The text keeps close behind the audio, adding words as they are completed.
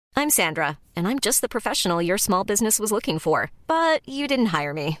I'm Sandra, and I'm just the professional your small business was looking for. But you didn't hire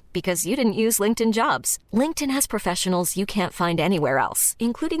me because you didn't use LinkedIn Jobs. LinkedIn has professionals you can't find anywhere else,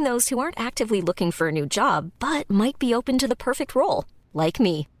 including those who aren't actively looking for a new job, but might be open to the perfect role, like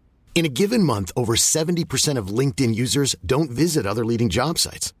me. In a given month, over 70% of LinkedIn users don't visit other leading job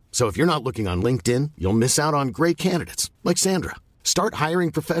sites. So if you're not looking on LinkedIn, you'll miss out on great candidates like Sandra. Start hiring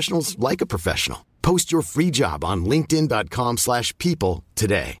professionals like a professional. Post your free job on linkedin.com/people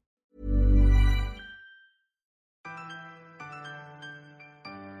today.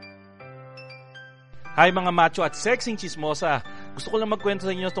 Hi mga macho at sexing chismosa! Gusto ko lang magkwento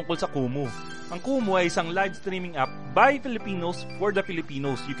sa inyo tungkol sa Kumu. Ang Kumu ay isang live streaming app by Filipinos for the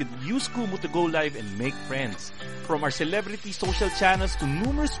Filipinos. You can use Kumu to go live and make friends. From our celebrity social channels to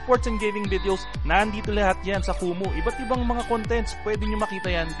numerous sports and gaming videos, nandito lahat yan sa Kumu. Iba't ibang mga contents, pwede nyo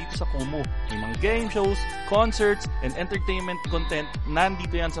makita yan dito sa Kumu. May mga game shows, concerts, and entertainment content,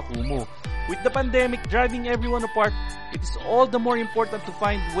 nandito yan sa Kumu. With the pandemic driving everyone apart, it is all the more important to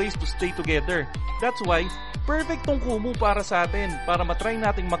find ways to stay together. That's why, perfect tong Kumu para sa atin, para matry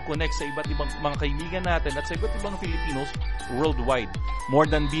nating mag-connect sa iba't ibang mga kaibigan natin at sa iba't ibang Filipinos worldwide. More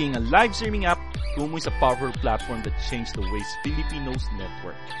than being a live streaming app, Kumu is a powerful platform that changed the ways Filipinos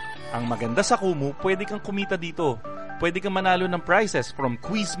network. Ang maganda sa Kumu, pwede kang kumita dito. Pwede kang manalo ng prizes from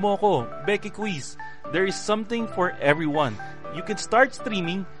Quiz Mo Ko, Becky Quiz. There is something for everyone. You can start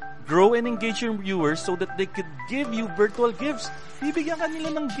streaming, grow and engage your viewers so that they could give you virtual gifts. Bibigyan ka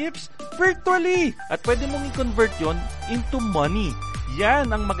nila ng gifts virtually. At pwede mong i-convert yon into money. Yan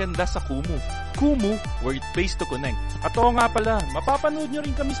ang maganda sa Kumu. Kumu, where it pays to connect. At oo nga pala, mapapanood nyo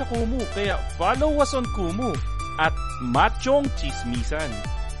rin kami sa Kumu. Kaya follow us on Kumu at Machong Chismisan.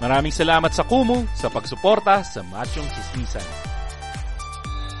 Maraming salamat sa Kumu sa pagsuporta sa Machong Chismisan.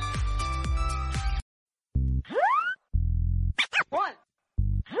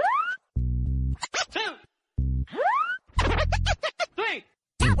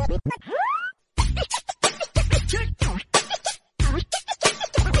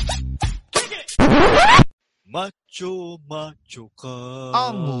 Macho ka.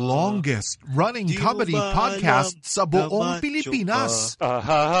 Ang longest running comedy podcast sa buong Pilipinas.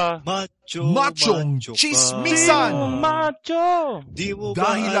 Machong Chismisan. Macho!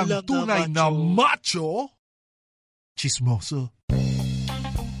 Dahil ang tunay na macho, chismoso.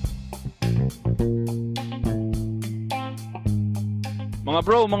 Mga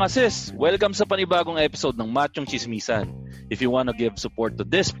bro, mga sis, welcome sa panibagong episode ng Machong Chismisan. If you wanna give support to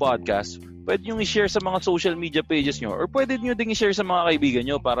this podcast, pwede nyo i-share sa mga social media pages nyo or pwede nyo ding i-share sa mga kaibigan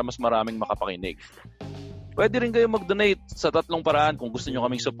nyo para mas maraming makapakinig. Pwede rin kayo mag-donate sa 3 paraan kung gusto nyo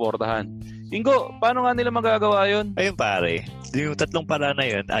kaming suportahan. Ingo, paano nga nila magagawa yun? Ayun pare, yung 3 paraan na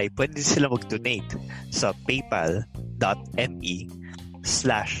yun ay pwede sila mag-donate sa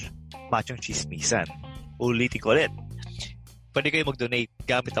paypal.me/machongchismisan. Ulitin ko ulit. Pwede kayo mag-donate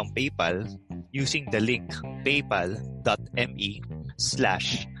gamit ang PayPal using the link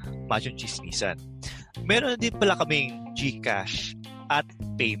paypal.me/machongchismisan. Meron din pala kaming GCash at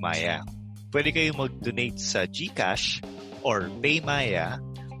Paymaya. Pwede kayo mag-donate sa GCash or Paymaya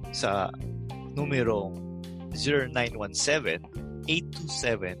sa numerong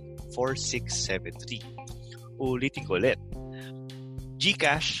 0917-827-4673. Ulitin ko ulit.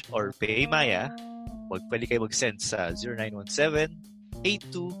 GCash or Paymaya, pwede kayo mag-send sa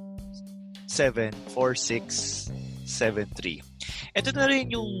 0917-827-4673. Ito na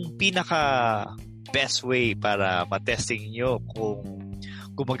rin yung pinaka best way para matesting nyo kung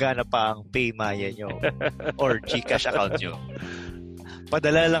gumagana pa ang Paymaya nyo or GCash account nyo.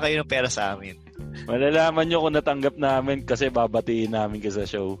 Padala lang kayo ng pera sa amin. Malalaman nyo kung natanggap namin kasi babatiin namin ka sa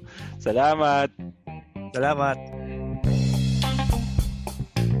show. Salamat! Salamat!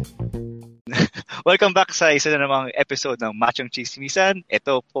 Welcome back sa isa na namang episode ng Machong Chismisan.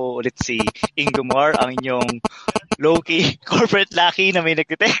 Ito po ulit si Ingo Moore, ang inyong low-key corporate lucky na may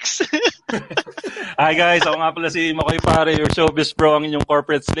nagtitext. Hi guys, ako nga pala si Makoy Pare, your showbiz bro, ang inyong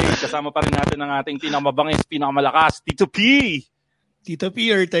corporate slave. Kasama pa rin natin ang ating pinakamabangis, pinakamalakas, Tito P! Tito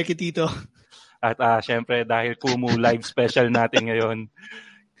P or Teki Tito? At syempre, dahil Kumu live special natin ngayon,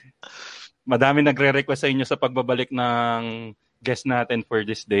 madami nagre-request sa inyo sa pagbabalik ng guest natin for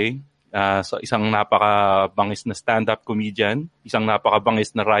this day. So isang napakabangis na stand-up comedian, isang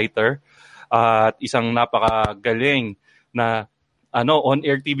napakabangis na writer, at isang napakagaling na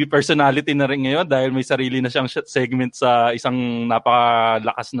on-air TV personality na rin ngayon dahil may sarili na siyang segment sa isang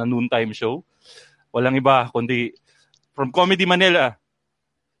napakalakas na noontime show. Walang iba kundi from Comedy Manila,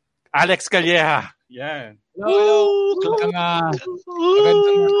 Alex Calleja. Yan. Hello. Magandang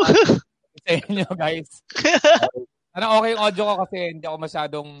sa inyo, guys. Ano, okay yung audio ko kasi hindi ako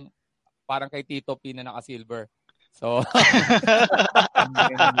masyadong parang kay Tito P na naka-silver. So,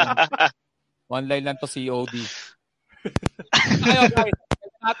 one line lang to COD. Ayun, guys.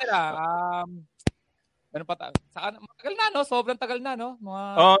 Natin ano pa saan matagal na no? Sobrang tagal na no?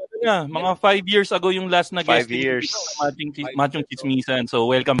 Mga 5 years ago yung last na 5 guest years. Machong Chismisan. So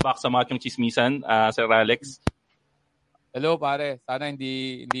welcome back sa Machong Chismisan, Sir Alex. Hello pare. Sana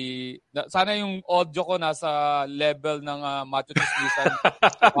sana yung audio ko nasa level ng Machong Chismisan.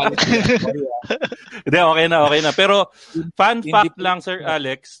 Hindi, okay na. Pero fun fact lang, Sir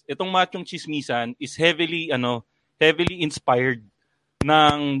Alex, itong Machong Chismisan is heavily inspired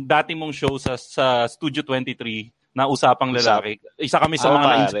ng dati mong show sa Studio 23 na Usapang Lalaki. Isa kami sa mga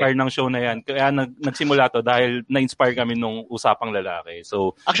na-inspire ng show na yan. Kaya nagsimula to dahil na-inspire kami nung Usapang Lalaki.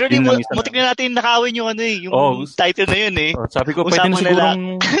 So, actually, mutik na natin nakawin yung title na yun eh. Sabi ko, pwede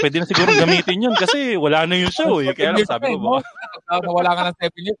na sigurong gamitin yun kasi wala na yung show eh. Kaya lang sabi ko ba? Nawala ka ng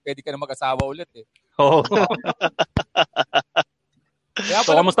 7 years, pwede ka na mag-asawa ulit eh. Oo.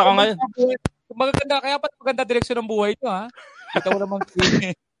 So, kamusta ka ngayon? Kaya pa maganda direksyon ng buhay ito, ha? Kita mo naman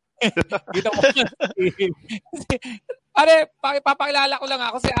Pare, papakilala ko lang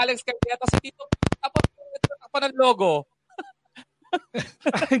ako si Alex Cardea tapos si Tito tapos natakpan ng logo.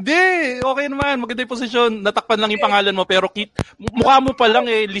 Hindi, okay naman. Maganda yung posisyon. Natakpan lang yung pangalan mo pero mukha mo pa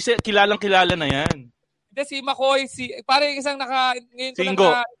lang kilalang-kilala na yan. Hindi, si McCoy, pare isang ngayon si Ingo.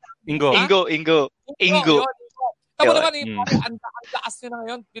 Tama naman, ang lakas nyo na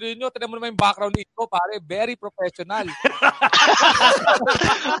ngayon. Pero nyo, tignan mo naman yung background ni Ingo, pare, very professional.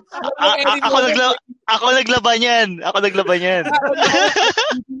 Ako naglaban yan.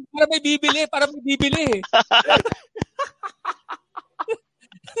 Para may bibili.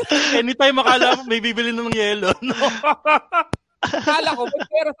 Anytime makala mo, may bibili na ng yelo. No? Akala ko, may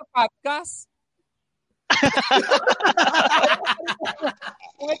pera sa podcast.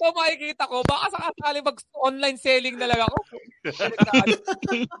 Kung ito makikita ko, baka sakasali mag-online selling na lang ako.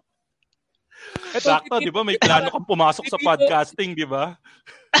 Sakto, di ba? May plano kang pumasok sa podcasting, di ba?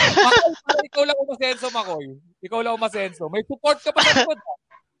 Ikaw lang umasenso, Makoy. May support ka pa sa likod.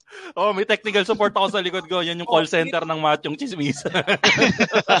 May technical support ako sa likod ko. Yan yung call center ng Machong Chismisan.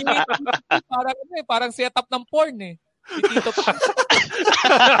 Parang setup ng porn eh.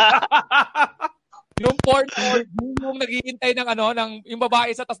 Yung porn, yung naghihintay ng yung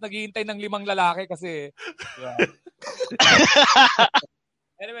babae sa tas naghihintay ng 5 lalaki kasi. Yeah.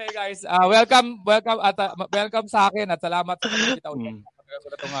 Anyway, guys, welcome sa akin at salamat sa pagkikita ulit.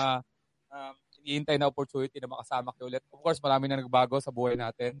 Sa itong hinihintay na opportunity na makasama kayo ulit. Of course, marami na nagbago sa buhay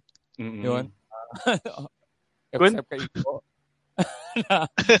natin. Mm-hmm. Yun. Except kay Iko.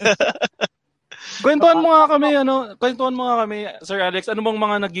 Kwentuhan mo nga kami, Sir Alex, ano bang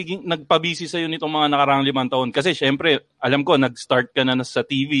mga nagpabisi sa'yo nitong mga nakarang 5 taon? Kasi syempre, alam ko, nag-start ka na sa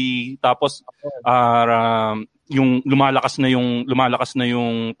TV, tapos yung lumalakas na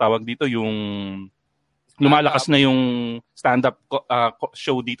yung tawag dito, lumalakas na yung stand-up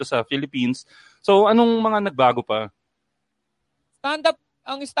show dito sa Philippines. So, anong mga nagbago pa?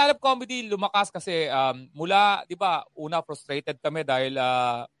 Ang stand-up comedy lumakas kasi mula, di ba, una frustrated kami dahil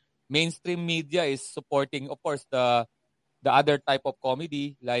mainstream media is supporting, of course, the other type of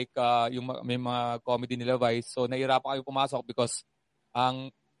comedy, like yung may mga comedy nila Vice. So, nahirapan kami pumasok because alam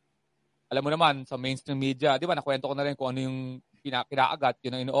mo naman, sa mainstream media, di ba, nakwento ko na rin kung ano yung kinaagat,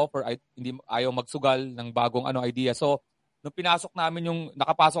 yun ang ino-offer, ayaw magsugal ng bagong idea. So, nung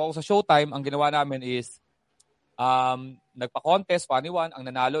nakapasok ako sa Showtime, ang ginawa namin is, nagpa-contest, funny one, ang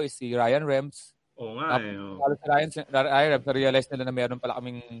nanalo is si Ryan Rems. Oo nga Si Ryan Rems, na-realize nila na meron pala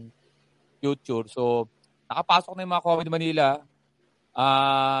kaming future. So, nakapasok na yung mga Comedy Manila.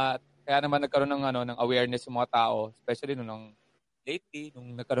 Kaya naman nagkaroon ng awareness yung mga tao, especially nung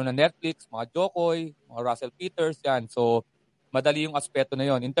nagkaroon ng Netflix, mga Jokoy, mga Russell Peters, yan. So, madali yung aspeto na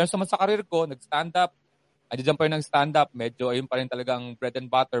yon. In terms naman sa career ko, nag-stand-up. Andiyan pa rin ng stand-up. Medyo ayun pa rin talagang bread and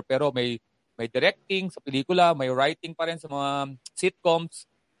butter. Pero may directing sa pelikula, may writing pa rin sa mga sitcoms.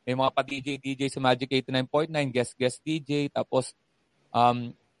 May mga pa-DJ sa Magic 89.9, guest DJ. Tapos,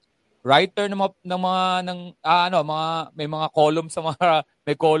 writer may mga columns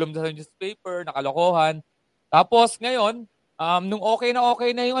may column sa newspaper, nakalokohan. Tapos ngayon, nung okay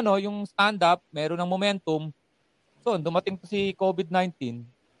na yung stand-up, meron ng momentum. So, dumating po si COVID-19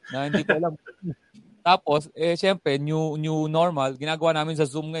 na hindi ko alam. Tapos, syempre, new normal, ginagawa namin sa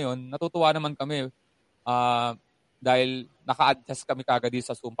Zoom ngayon. Natutuwa naman kami dahil naka-adjust kami kagad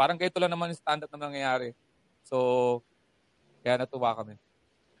sa Zoom. Parang ganito lang naman yung stand-up na nangyayari. So, kaya natuwa kami.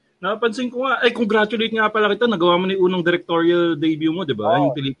 Napansin ko nga, congratulate nga pala kita. Nagawa mo na yung unang directorial debut mo, di ba? Yung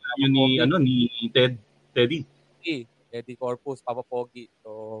pelikula yun ni Teddy. Eddie Corpus, Papa Pogi.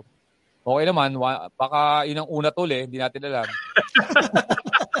 So, okay naman. Baka yun ang una tol hindi natin alam.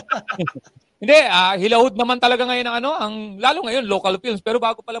 Hindi, hilahod naman talaga ngayon lalo ngayon, local films. Pero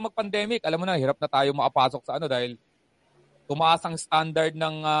bago pa lang mag-pandemic, alam mo na, hirap na tayo makapasok sa dahil tumaas ang standard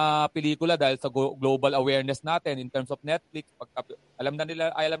ng pelikula dahil sa global awareness natin in terms of Netflix. Alam na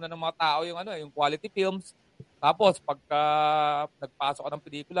ng mga tao yung yung quality films. Tapos, pagka nagpasok ka ng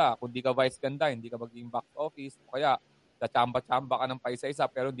pelikula, kung di ka vice ganda, hindi ka maging box office, o kaya chamba-chamba ka ng paisa-isa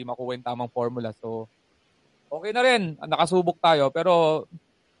pero hindi makuha yung tamang formula. So, okay na rin. Nakasubok tayo. Pero,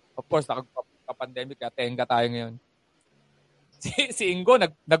 of course, nakapandemic kaya tenga tayo ngayon. Si Ingo,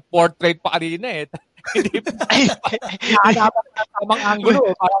 nag-portrait pa kanina eh. Hindi pa. Nakanapan na tamang angulo.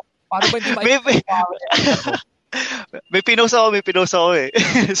 Paano ba hindi may pinost ako eh.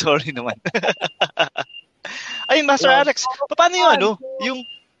 Sorry naman. Ay, Master Alex, paano yung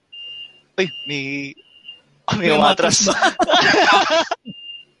Ay, may umatras.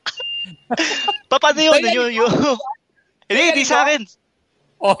 Paano yun? Hindi sa akin.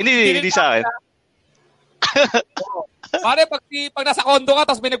 Hindi sa akin. Pare, pag nasa condo ka,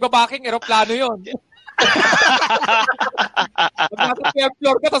 tapos may nagbabaking, aeroplano yun. Pag nasa third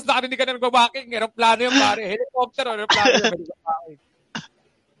floor ka, tapos nakarinig ka na nagbabaking, aeroplano yun, pare. Helicopter o aeroplano yun, nagbabaking.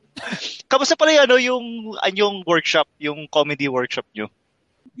 Kamusta pala yung anyong workshop, yung comedy workshop nyo?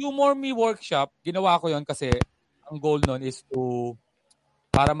 Humor Me workshop, ginawa ko yon kasi ang goal nun is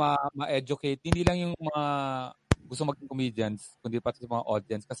para ma-educate, hindi lang yung mga gusto maging comedians, kundi pati sa mga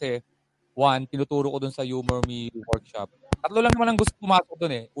audience. Kasi, one, tinuturo ko dun sa Humor Me workshop. Tatlo lang naman ang gusto pumasok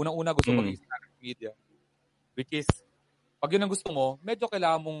dun eh. Unang-una gusto maging stand-up comedian. Which is, pag yun ang gusto mo, medyo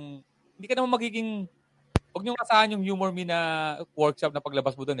kailangan mong, hindi ka naman magiging, huwag niyong asahan yung Humor Me na workshop na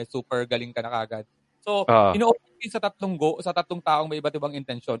paglabas mo dun eh, super galing ka na kagad. So, ino-open sa tatlong taong may iba't ibang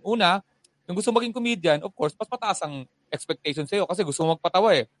intensyon. Una, yung gusto maging comedian, of course, mas mataas ang expectation sa'yo kasi gusto mo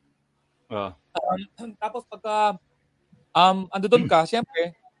magpatawa eh. Tapos pagka ando doon ka,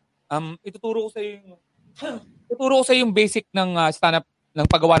 syempre, ituturo ko sa yung basic ng stand-up, ng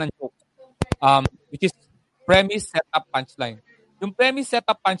paggawa ng joke. Which is premise, setup, punchline. Yung premise,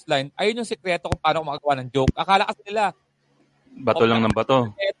 setup, punchline, ayun yung sikreto kung paano makagawa ng joke. Akala kasi nila, bato lang ng bato.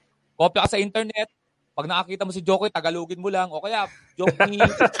 Kopya ka sa internet, pag nakakita mo si Jokoy, tagalogin mo lang, o kaya, joke ni,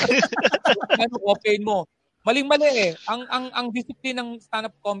 open mo. Maling-mali eh. Ang discipline ng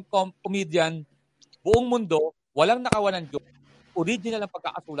stand-up comedian, buong mundo, walang nakawa ng joke. Original ang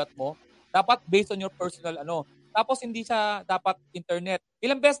pagkakasulat mo. Dapat based on your personal Tapos hindi siya dapat internet.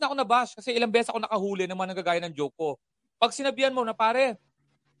 Ilang beses na ako nabash kasi ilang beses ako nakahuli ng mga nagagaya ng joke ko. Pag sinabihan mo na pare,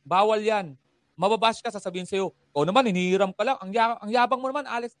 bawal yan. Mababash ka, sasabihin sa'yo, o naman, hinihiram ka lang. Ang yabang mo naman,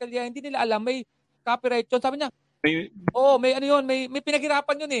 Alex Calya, hindi nila alam, may copyright yun. Sabi niya, may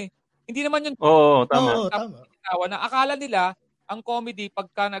pinaghirapan yun eh. Hindi naman yun. Oo, tama. Na akala nila, ang comedy,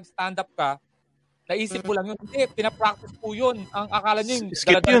 pagka nag-stand up ka, naisip mo lang yun. Hindi, pinapractice po yun. Ang akala nyo yung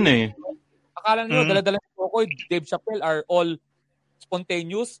skit yun eh. Akala nyo, dala-dala ni Jokoy, Dave Chappelle are all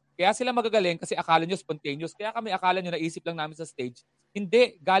spontaneous. Kaya sila magagaling kasi akala nyo spontaneous. Kaya kami akala nyo naisip lang namin sa stage.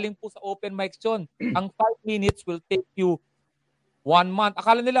 Hindi, galing po sa open mics yun. Ang 5 minutes will take you 1 month.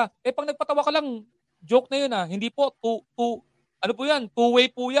 Akala nila, pag nagpatawa ka lang, joke na yun Hindi po,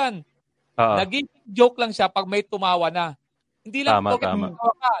 two-way po yan. Nagiging joke lang siya pag may tumawa na. Hindi lang tama.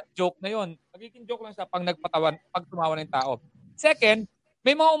 Tumawa ka, joke na yun. Nagiging joke lang siya pag pag tumawa ng tao. Second,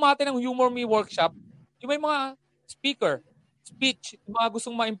 may mga umate ng Humor Me workshop, yung may mga speech, yung mga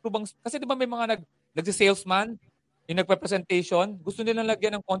gustong ma-improve kasi di ba may mga nagsi-salesman, yung nagpe-presentation, gusto nilang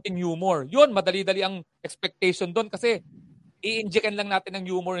lagyan ng konting humor. Yun, madali-dali ang expectation doon kasi i-injectan lang natin ng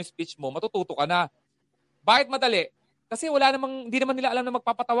humor yung speech mo, matututo ka na. Bakit madali? Kasi hindi naman nila alam na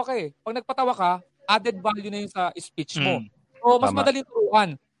magpapatawa ka eh. Pag nagpatawa ka, added value na yun sa speech mo. So, mas madaling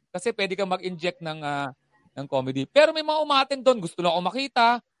turuan. Kasi pwede kang mag-inject ng comedy. Pero may mga umaten doon, gusto lang ako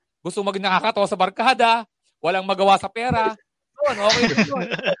makita, gusto maging nakakatawa sa barkada, walang magawa sa pera. Okay.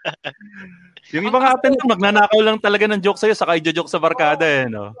 Yung ibang atin doon, magnanakaw lang talaga ng joke sa'yo, saka i-joke sa barkada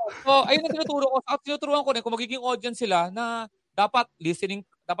no? So, ayun ang tinuturo ko. Tinuturuan ko rin kung magiging audience sila na dapat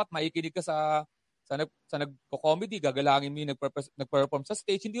maikinig ka sa nagko-comedy, gagalangin mo yung nag-perform sa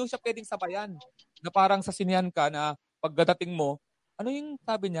stage. Hindi yung siya pwedeng sabayan. Na parang sa sinihan ka na pagdating mo, ano yung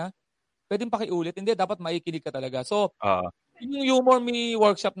sabi niya? Pwedeng pakiulit. Hindi, dapat maikinig ka talaga. So, yung Humor Me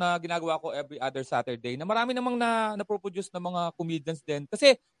workshop na ginagawa ko every other Saturday, na marami namang na-produce na mga comedians din.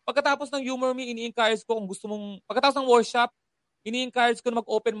 Kasi pagkatapos ng Humor Me, ini-encourage ko kung gusto mong, pagkatapos ng workshop, ini-encourage ko na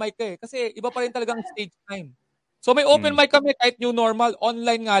mag-open mic ka eh. Kasi iba pa rin talagang stage time. So may open mic kami kahit new normal,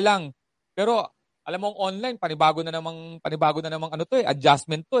 online nga lang. Pero alam mo, online, panibago na namang ano to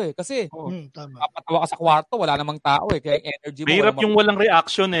adjustment to Kasi, tama. papatawa ka sa kwarto, wala namang tao Kaya yung energy mo. Mahirap yung walang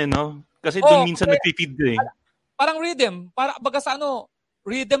reaction no? Kasi doon minsan nagfi-feed Parang rhythm. Baga sa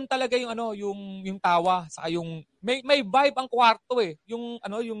rhythm talaga yung yung tawa. Saka yung, may vibe ang kwarto Yung,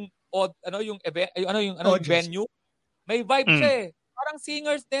 yung event, yung venue. May vibe siya Parang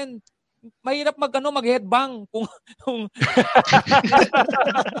singers din. Mahirap mag-headbang kung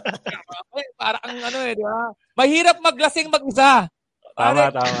parang di ba? Mahirap maglasing mag-isa.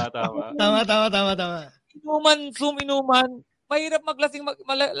 Tama. Inuman. Mahirap maglasing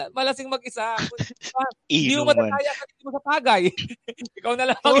malasing mag-isa. Hindi mo matataya kasi mo sa tagay. Ikaw na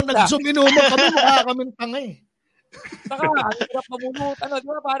lang. Nag-zoom inuman kami, mukha kaming tanga Saka, ang hirap mamulot. Di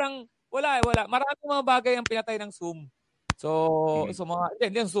ba? Parang wala. Maraming mga bagay ang pinatay ng Zoom. So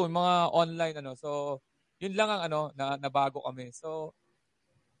mga Zoom, mga online So yun lang ang nabago kami. So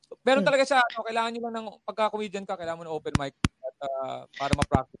pero talaga siya kailangan niyo lang ng pagka-comedian ka, kailangan mo ng open mic at para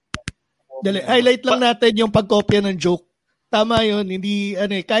ma-practice. Highlight lang natin yung pagkopya ng joke. Tama yun, hindi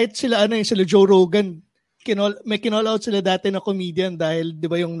kahit sila sila Joe Rogan, may kinall out sila dati na comedian dahil 'di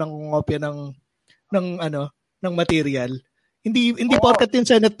ba yung nangongopya ng material. Hindi porket yung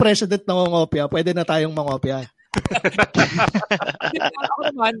Senate President nangongopya, pwede na tayong mangopya.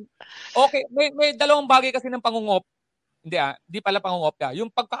 Ako naman, okay, may dalawang bagay kasi ng pangungop. Hindi pala pangungopya.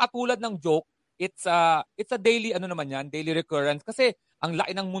 Yung pagkakatulad ng joke, it's a daily naman yan, daily recurrence kasi ang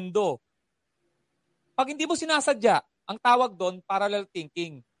laki ng mundo. Pag hindi mo sinasadya, ang tawag doon parallel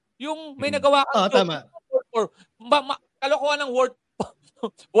thinking. Yung may nagawa kang joke, tama. Kalokohan ng word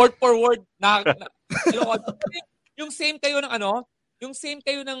for word na yung same kayo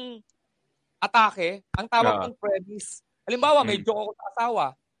ng atake, ang tawag ng premise. Halimbawa, may joke ako sa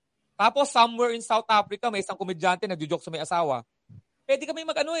asawa. Tapos, somewhere in South Africa, may isang komedyante nagjo-joke sa may asawa. Pwede kami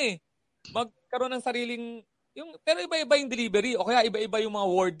magkaroon ng sariling, pero iba-iba yung delivery, o kaya iba-iba yung mga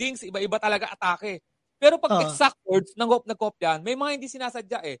wordings, iba-iba talaga atake. Pero pag exact words, nagkopyan, may mga hindi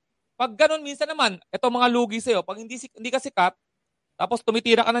sinasadya Pag ganun, minsan naman, ito mga lugi sa'yo, pag hindi ka sikat, tapos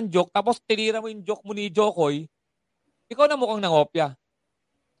tumitira ka ng joke, tapos tinira mo yung joke mo ni Jokoy, ikaw na mukhang nangopya.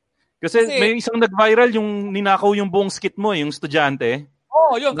 Kasi may isang nag-viral yung ninakaw yung buong skit mo, yung estudyante.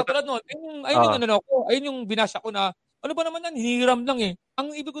 Yun, katulad nun. Ayun yung binasya ko na, ano ba naman yan, hiniram lang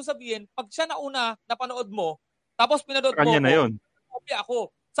Ang ibig ko sabihin, pag siya nauna, napanood mo, tapos pinanood mo, kanya na yun. Kopya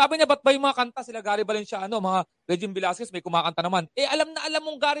ako. Sabi niya, ba't ba yung mga kanta sila Gary Valenciano, mga Regine Velasquez, may kumakanta naman. Alam na alam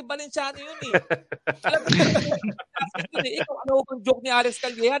mong Gary Valenciano yun Alam mo ikaw, ano bang joke ni Alex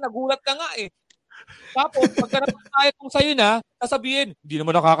Calleja, nagulat ka nga Tapos, pagka napataya kong sa'yo na, sasabihin, hindi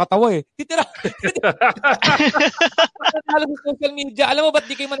naman nakakatawa Titira. Mananalo sa social media. Alam mo ba't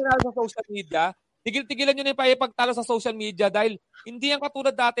di kayo mananalo sa social media? Tigil-tigilan nyo na yung pagtalo sa social media dahil hindi yan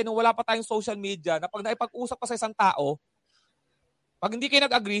katulad dati nung wala pa tayong social media na pag naipag-usap ka sa isang tao, pag hindi kayo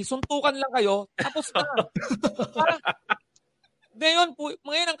nag-agree, suntukan lang kayo, tapos na.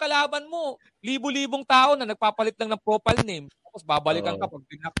 Ngayon ang kalaban mo, libo-libong tao na nagpapalit lang ng profile name, tapos babalikan ka pag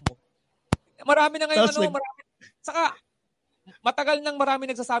binak mo. Marami na ngayon, Saka, matagal nang marami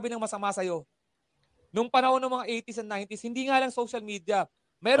nagsasabi ng masama sa'yo. Nung panahon ng mga 80s and 90s, hindi nga lang social media.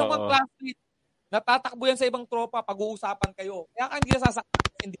 Merong mga classmate, natatakbo yan sa ibang tropa, pag-uusapan kayo. Kaya ka hindi nasasaktan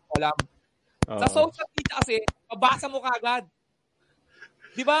kasi hindi mo alam. Sa social media kasi, mabasa mo kagad.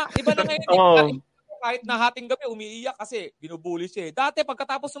 Di ba? Iba na ngayon. Kahit na hating gabi, umiiyak kasi binubuli siya Dati,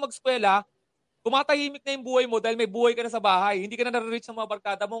 pagkatapos ng mag-eskwela, tumatahimik na yung buhay mo dahil may buhay ka na sa bahay. Hindi ka na nare-reach ng mga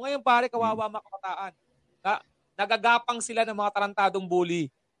barkada mo. Ngayon, pare, kawawa mga kabataan. Nagagapang sila ng mga tarantadong bully.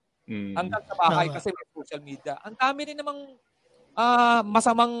 Hanggang sa bahay kasi may social media. Ang dami rin namang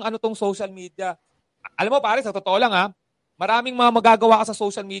masamang tong social media. Alam mo, pare, sa totoo lang maraming mga magagawa ka sa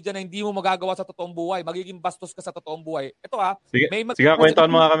social media na hindi mo magagawa sa totoong buhay. Magiging bastos ka sa totoong buhay. Ito Sige,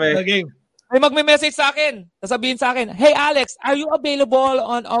 kwentuhan mo kami. May magme-message sa akin. Sasabihin sa akin, "Hey Alex, are you available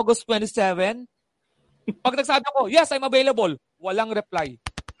on August 27?" Pag nagsabi ako, "Yes, I'm available." Walang reply.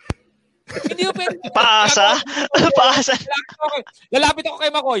 Hindi mo pwede. Paasa? Lalapit ako kay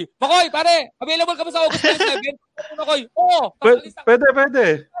Makoy. Makoy, pare, available ka ba sa August 27? Makoy, oo.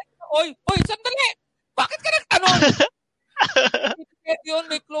 Pwede. Oy, sandali. Bakit ka nagtanong? Yun,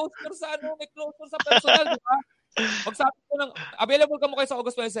 may closure sa personal, di ba? Magsabi ko ng, available ka mo kayo sa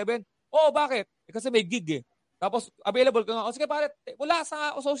August 27? Oo, bakit? Kasi may gig Tapos, available ka nga. O sige, pare, wala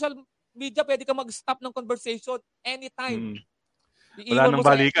sa social media, pwede ka mag-stop ng conversation anytime. Wala nang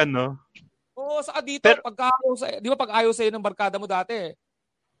balikan, no? Oo, saka dito, di ba pag ayaw sa'yo ng barkada mo dati,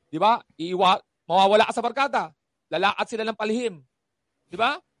 di ba? Mawawala ka sa barkada. Lalaat sila ng palihim. Di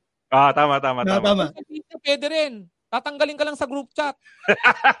ba? Tama. Pwede rin. tatanggalin ka lang sa group chat.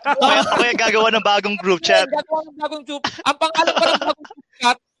 Kaya gagawa ng bagong group chat. Gagawa ng bagong group. Ang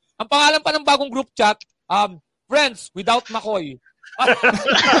pangalan pa ng bagong group chat, Friends Without McCoy.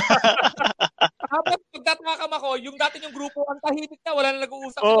 Tapos pagdataka ka McCoy, yung dati yung grupo, ang tahimik na, wala na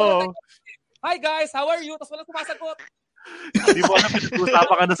nag-uusap. Hi guys, how are you? Tapos walang sumasagot. Hindi mo alam,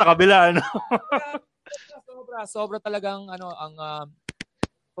 usapan ka na sa kabila, ano? Sobra talagang ang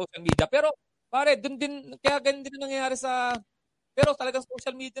social media. Pero pare, dun din, kaya ganun din nangyayari pero talagang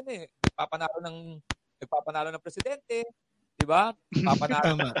social media na eh. Nagpapanalo ng presidente, di ba?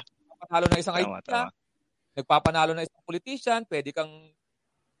 Nagpapanalo ng isang idea, nagpapanalo ng isang politician, pwede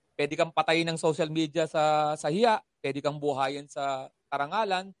kang patayin ng social media sa hiya, pwede kang buhayin sa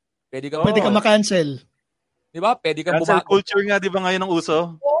karangalan, pwede kang ma-cancel. Di ba? Pwede kang cancel culture nga, di ba ngayon ang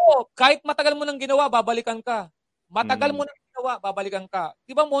uso? Oo, kahit matagal mo nang ginawa, babalikan ka. Matagal mo nang ginawa, babalikan ka.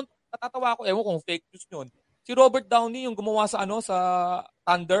 Di ba, natatawa ako, ewan kung fake news yun. Si Robert Downey yung gumawa sa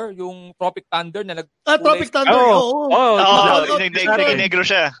Thunder, yung Tropic Thunder na Tropic Thunder, oo. Negro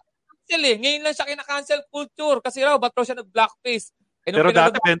siya. Ngayon lang siya kina-cancel culture kasi ba't raw siya nag-blackface? Pero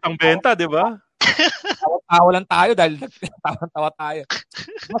dati bentang-benta, di ba? Tawa lang tayo dahil tawa tayo.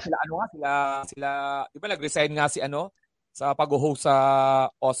 Sila, di ba nag-resign nga sa pag-host sa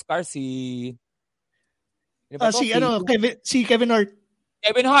Oscar si Kevin Hart.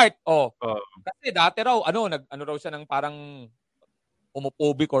 Kevin Hart, Kasi dati raw, raw siya ng parang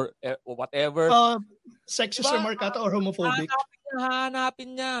homophobic or whatever. Sexist remark ata or homophobic.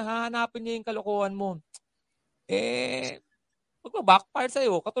 Hahanapin niya yung kalokohan mo. Magpa-backfire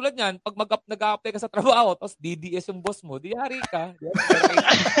sa'yo. Katulad niyan, pag nag-a-apply ka sa trabaho, tapos DDS yung boss mo, diyari ka.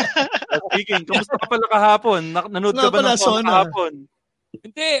 Speaking, kamusta ka pala kahapon? Nanood ka ba ng kahapon?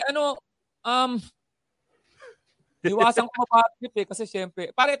 Hindi, iwasan ko mapatip kasi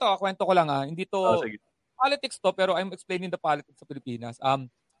syempre, para ito, kwento ko lang hindi to politics to, pero I'm explaining the politics sa Pilipinas.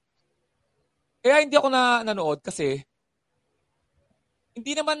 Kaya hindi ako nanood kasi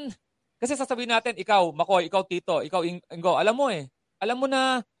hindi naman, kasi sasabihin natin, ikaw, Makoy, ikaw, Tito, ikaw, Ingo, alam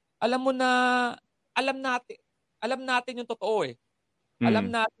natin yung totoo eh.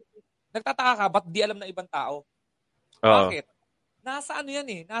 Alam natin, nagtataka ka, ba't di alam na ibang tao? Bakit? Nasa yan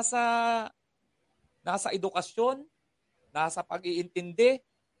eh, nasa edukasyon, nasa pag-iintindi,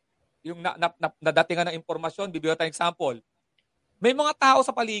 yung nadatingan ng impormasyon. Bibigyan tayo example. May mga tao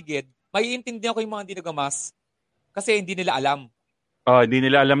sa paligid, maiintindihan ko yung mga hindi nagmamas kasi hindi nila alam. Hindi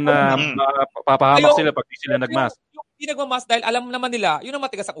nila alam na papahamak sila pag di sila nagmas. Yung hindi nagmamas dahil alam naman nila, yun ang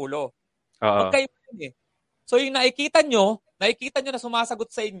matigas ang ulo. Magkaiba eh. So yung nakikita nyo na sumasagot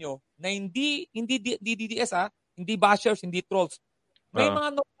sa inyo na hindi DDS hindi bashers, hindi trolls. May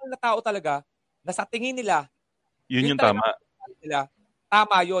mga normal na tao talaga na sa tingin nila yun yung tama.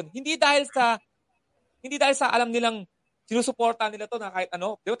 Tama yun. Hindi dahil sa alam nilang sinusuportahan nila to na kahit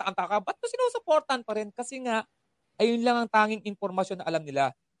di ba takanta ka, ba't mo sinusuportahan pa rin? Kasi nga, ayun lang ang tanging impormasyon na alam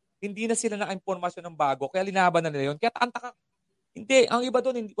nila. Hindi na sila na impormasyon ng bago, kaya linaban na nila yun. Kaya takanta ka, hindi, ang iba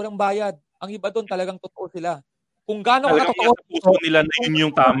doon, hindi walang bayad. Ang iba doon talagang totoo sila. Kung gaano ka katotoo nila na yun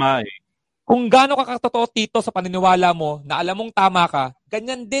yung tama eh. Kung gaano ka katotoo, Tito, sa paniniwala mo, na alam mong tama ka,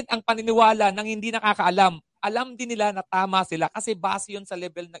 ganyan din ang paniniwala ng hindi nakakaalam. Alam din nila na tama sila kasi base yun sa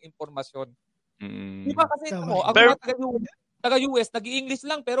level ng impormasyon. Di ba kasi ang mga taga-US, nag-i-English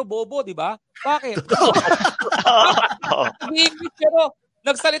lang pero bobo, di ba? Bakit? Nag-i-English pero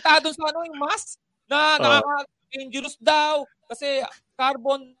nagsalita doon sa yung mask na nakaka-dangerous daw kasi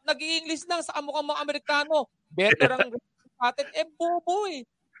carbon, nag-i-English lang sa mukhang mga Amerikano. Better ang atin. Bobo eh.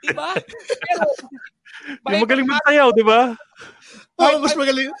 Di ba? Pero, yung magaling magsayaw, di ba? Mas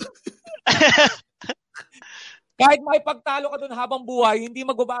magaling. Kahit makipagtalo ka doon habang buhay, hindi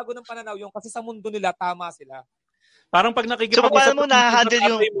magbabago ng pananaw yung kasi sa mundo nila, tama sila. Parang pag nakikipag-usap... So, paano mo na-handle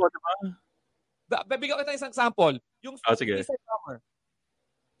yung... Bibigyan ko ito isang example. Yung sige.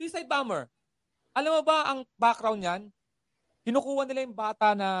 Suicide bomber. Alam mo ba ang background niyan? Kinukuha nila yung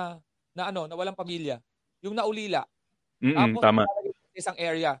bata na walang pamilya. Yung naulila. Tapos, tama. Isang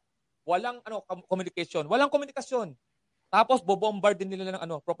area. Walang communication. Walang komunikasyon. Tapos, bobombard din nila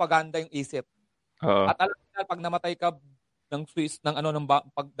ng propaganda yung isip. At alam mo pag namatay ka ng Swiss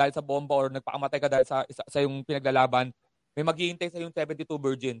dahil sa bomba or nagpakamatay ka dahil sa yung pinaglalaban, may maghihintay sa yung 72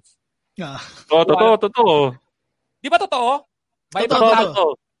 virgins. Totoo. Di ba totoo?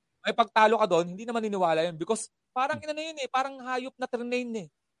 Totoo. May pagtalo ka doon, hindi naman niniwala yun because parang parang hayop na train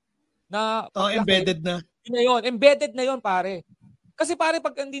na embedded na. Yun na yun. Embedded na yun, pare. Kasi pare,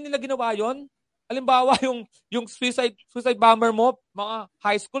 pag hindi nila ginawa yun, halimbawa, yung suicide bomber mo, mga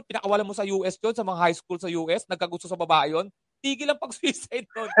high school, pinakawalan mo sa US yun, sa mga high school sa US, nagkagusto sa babae yun, tigil ang pag-suicide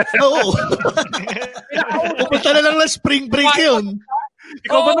doon. Oo. Pupunta na lang ng spring break yun.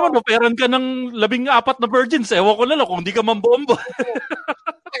 Ikaw ba naman, operan ka ng 14 na virgins. Ewan ko na lang kung di ka mambombo.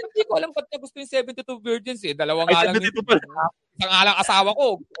 Hindi ko alam ba't niya gusto yung 72 virgins eh. Dalawa nga lang. 72 pala. Isang nga lang asawa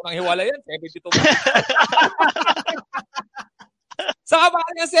ko. Gusto nang hiwala yan. 72 Saka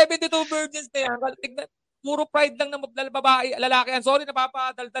bakit yung 72 virgins na yan? Tignan, puro pride lang ng babae, lalaki yan. Sorry,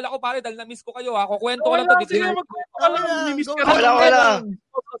 napapadaldal ako pare dahil na-miss ko kayo. Kukwento ko lang to. Sige, magkwento ka lang. Nimiss ka Wala.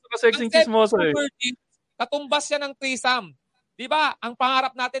 Sexing chismosa eh. Katumbas yan ng threesome. Di ba? Ang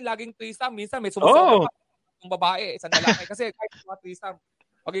pangarap natin laging threesome. Minsan may sumusobra ng babae, isang lalaki. Kasi kahit mga threesome,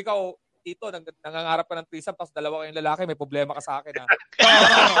 pag ikaw, dito, nangangarap ka ng threesome, tapos dalawa kayong lalaki, may problema ka sa akin. Ha?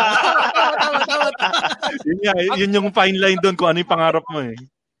 Tama. Yun yung fine line doon kung ano yung pangarap mo eh.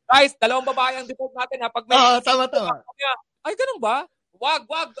 Guys, 2 babae ang default natin. Ha? Pag may Tama. Ay, ganun ba? Wag.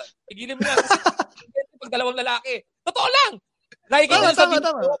 Tigilin mo yan. Pag 2 lalaki. Totoo lang. Nakikita nyo sa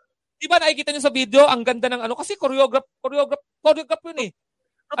video. Di ba nakikita nyo sa video, ang ganda ng ano, kasi choreograph yun eh.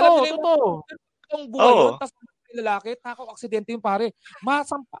 Totoo. Ang buhay yun, tapos lalaki, takaw, aksidente yung pare.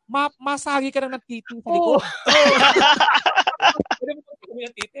 Masagi ka na ng titi sa likod. Pwede mo pagkakami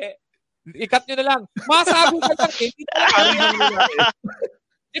ng titi. Ikat nyo na lang. Masagi ka lang eh.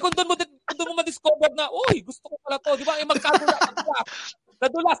 Kung doon mo ma-discover na, gusto ko pala to. Di ba?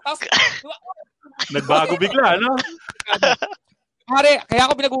 Nadulas. Tapos, nagbago bigla, no? Pare, kaya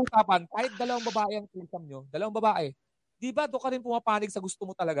ako pinag-uusapan, kahit 2 babae ang threesome nyo, 2 babae, di ba doon ka rin pumapanig sa gusto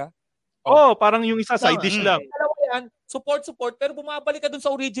mo talaga? Parang yung isa side dish lang. Dalawa yan, support, pero bumabalik ka dun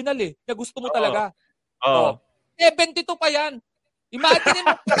sa original eh, na gusto mo talaga. 72 pa yan. Imagine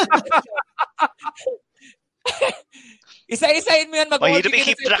mo. Isa-isahin mo yan. Mahirap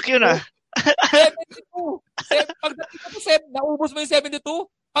i-keep track yun 72. Pagdating mo sa 7, naubos mo yung 72.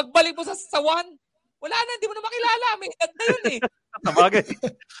 Pagbalik mo sa 1, wala na, hindi mo na makilala. May edad na yun eh. Sabagay.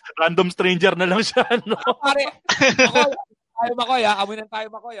 Random stranger na lang siya, no? Pare, Makoy, aminan tayo,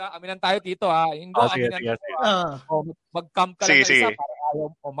 Makoy, aminan tayo, Tito, ha? Sige. Mag-camp ka lang na isa, parang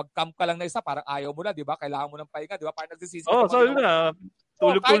ayaw, mag-camp ka lang na isa, parang ayaw mo na, di ba? Kailangan mo ng pahinga, di ba? Parang nagsisisi. Sorry na.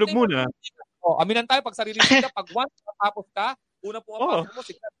 Tulog-tulog muna. Aminan tayo, pag sarili ka, pag once matapos ka, una po ang mo,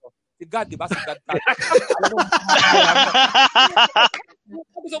 si God, di ba? Si God ka.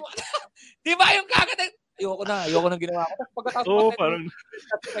 Di ba yung kagad? Ayoko na ginawa ko. Pagkatapos parang...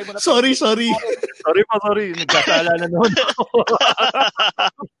 Sorry. Sorry. Nagkasala na noon.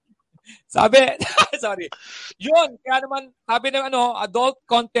 Sorry. Yun, kaya naman, sabi ng adult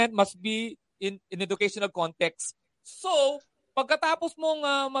content must be in educational context. So, pagkatapos mong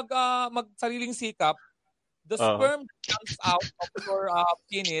magsariling sikap, the sperm comes out of your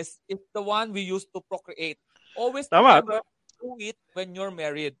penis is the one we use to procreate. Always remember, do it when you're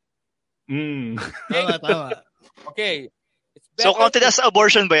married. Tama. Okay. So, counted as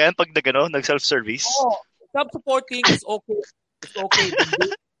abortion ba yan pag nag-self-service? Self-supporting is okay. It's okay.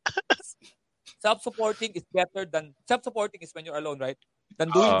 Self-supporting is better than... Self-supporting is when you're alone, right?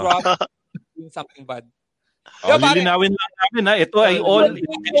 Than doing drugs, doing something bad. Lilinawin lang namin ha. Ito ay all...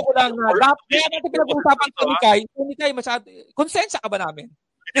 Kaya natin pinag-uusapan ito ni Kai, masyado... Konsensya ka ba namin?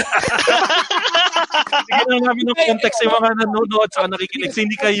 Sige lang namin ng context yung mga nanonood sa nakikinig.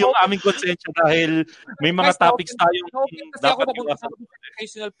 Hindi kayo yung aming konsensya dahil may mga topics tayong dapat iwasan.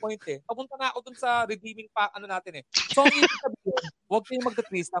 Educational point eh. Papunta na ako dun sa redeeming natin eh. So, ang ibig sabihin, huwag kayong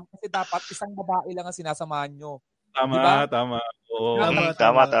mag-threesome kasi dapat isang babae lang ang sinasamahan nyo. Tama, diba? Tama. Oo.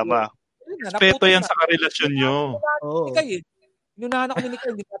 Tama. Respeto yan sa karelasyon nyo. Inunahan ako ni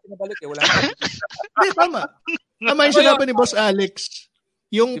Nicole, hindi natin nabalik eh. Wala na. Hindi, tama. Tama yung sinabi ni Boss Alex.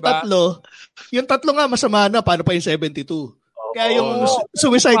 Yung tatlo nga masama na, paano pa yung 72? Kaya yung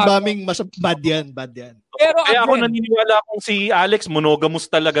suicide bombing, bad yan. Pero kaya ako naniniwala kung si Alex,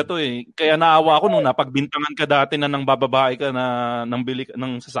 monogamous talaga to eh. Kaya naawa ako nung napagbintangan ka dati na nang bababae ka na nang bili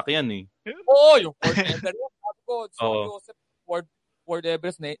ng sasakyan eh. Oo, yung Ford Everest. Sabi ko, Joseph Ford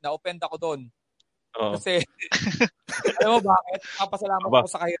Everest, na-offend ako doon. Kasi, alam mo bakit? Papasalamat ako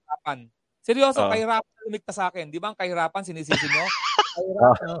sa kahirapan. Seryoso, kahirapan na lumikta sa akin. Di ba ang kahirapan, sinisisi nyo?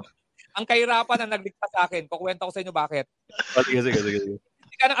 Ang kahirapan ang naglikta sa akin. Kukwenta ko sa inyo bakit. Sige.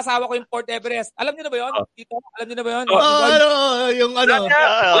 Hindi ka ng asawa ko yung Fort Everest. Alam niyo na ba yun? Tito, alam niyo na ba yun? Wala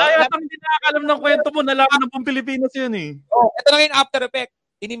yatang hindi nakakalam ng kwento mo. Nalaman ng pong Pilipinas yun eh. Ito na yung after effect.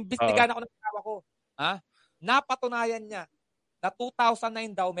 Inimbestigahan ako ng asawa ko. Napatunayan niya na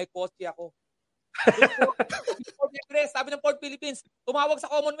 2009 daw may kotse ako. Fort Everest, sabi ng Port Philippines, tumawag sa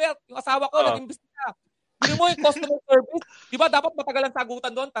Commonwealth. Yung asawa ko, nag-imbestiga. Hindi mo yung customer service. Di ba dapat matagal ang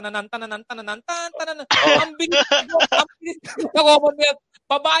sagutan doon? Tananan. Ang bilis sa Commonwealth.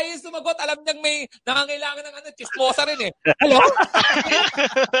 Babae yung sumagot. Alam niyang may nangangailangan ng chismosa rin eh. Hello?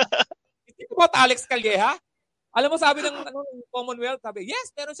 Hindi ko ba Alex Calleja? Alam mo, sabi ng Commonwealth, sabi,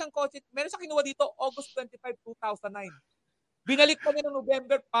 yes, meron siyang kotse. Meron siyang kinuha dito August 25, 2009. Binalik pa niya ng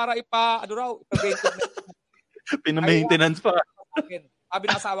November para Pina-maintenance pa. Sabi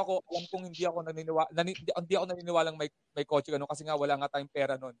ng asawa ko, alam kong hindi ako naniniwalang may kotse kasi nga wala nga tayong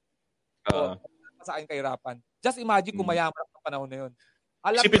pera noon. So, sa akin kahirapan. Just imagine kung mayaman ako ng panahon na yun.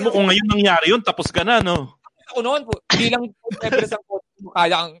 Isipin mo kung ngayon nangyari yun, tapos ka na, no? Ako noon, bilang Everest ang kotse mo,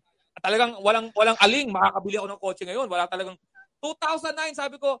 kaya talagang walang aling makakabili ako ng kotse ngayon. Wala talagang 2009,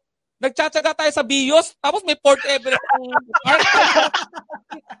 sabi ko, nagtsatsaga tayo sa Bios, tapos may Port Everest ang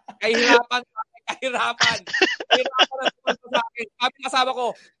kahirapan ang sa akin. Sabi ng asawa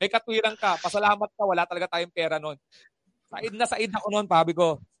ko, may katwiran ka, pasalamat ka, wala talaga tayong pera noon. Said ako noon, sabi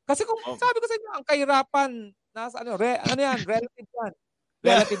ko. Kasi kung sabi ko sa inyo, ang kahirapan, nasa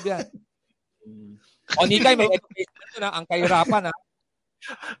relative yan. O Nikay, may education na, ang kahirapan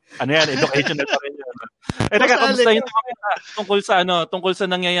education na pa rin yun. Kamusta yung tungkol sa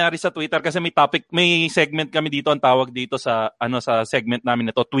nangyayari sa Twitter kasi may segment kami dito, ang tawag dito sa segment namin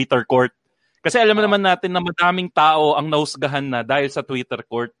ito, Twitter Court. Kasi alam naman natin na madaming tao ang nahusgahan na dahil sa Twitter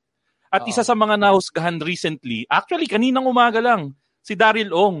Court. At isa sa mga nahusgahan recently, actually kaninang umaga lang, si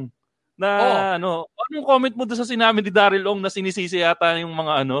Daryl Ong na anong comment mo doon sa sinabi ni Daryl Ong na sinisisi yata yung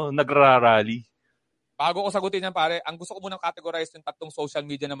mga nagrarally? Bago ko sagutin yan, pare, ang gusto ko munang categorize yung tatlong social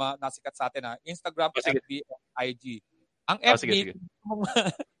media na nasikat sa atin, Instagram, FB, IG. Ang FB,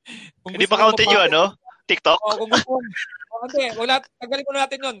 hindi pa counted yun, TikTok? Kung gusto mo, hindi, tagalin mo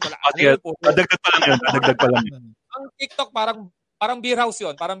natin yun. Dadagdag pa lang yun. Ang TikTok, parang beer house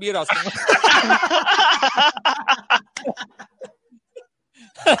yun, parang beer house.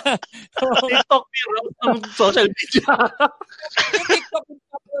 TikTok beer house ng social media.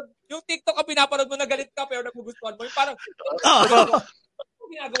 Yung TikTok ang pinapanood mo na galit ka pero nagugustuhan mo. Yung parang,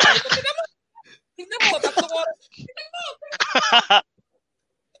 ginagawa ito. Tingnan mo, 3 oras. Tingnan mo.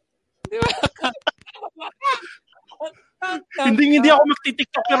 Di ba? Hindi ako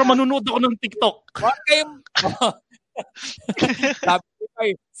magti-TikTok pero manunood ako ng TikTok. Sabi ko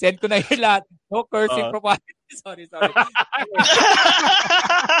send ko na yung lahat. No cursing profanity. Sorry.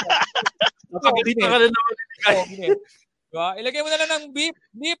 Nakakita ka na naman. Diba? Ilagay mo na lang ng beep.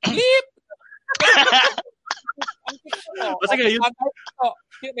 Ang sige, yun.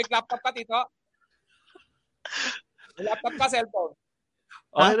 May laptop ka, Tito? May laptop ka, cellphone?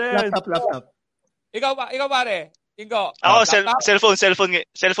 Laptop. Ikaw pare. Ingo. Ako, cellphone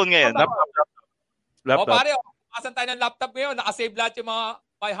ngayon. Laptop. Pare, asan tayo ng laptop ngayon? Nakasave lahat yung mga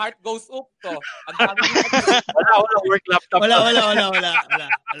My Heart Goes Up to. Wala work laptop. Wala.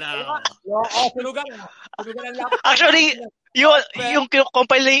 Sunugan ang laptop. Actually, yung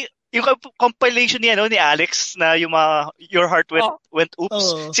compilation ni Alex na yung mga Your Heart Went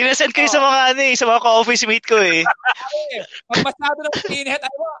Oops. Sinasend kayo sa mga sa mga ka-office mate ko eh. Pag masyado ng pinhead,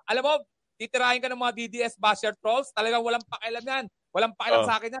 alam mo, titirahin ka ng mga DDS basher trolls, talagang walang pakialam yan. Walang pakialam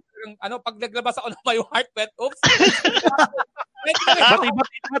sa akin yan. Pag naglabas ako ng My Heart Went Oops,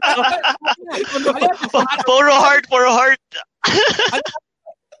 Puro heart.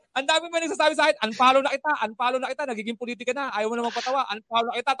 Ang dami man nagsasabi sa akin, unfollow na kita, nagiging politika na, ayaw mo na magpatawa, unfollow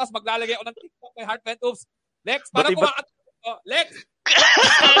na kita, tapos maglalagay ako ng TikTok, My Heart Went Oops. Lex, parang kumakatok. Lex!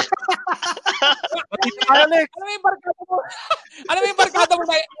 Alex! Ano yung barkada mo?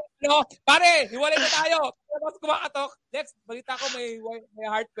 Pare, hiwalay na tayo. Tapos kumakatok. Lex, balita ko may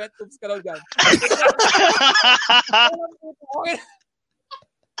Heart Went Oops ka daw dyan. Okay.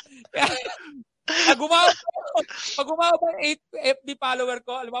 Pag gumawa ba yung FB follower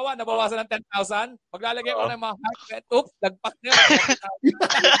ko, alimbawa, nabawasan ng 10,000, maglalagay ko ng mga Heart Went Oops, lagpas na yun.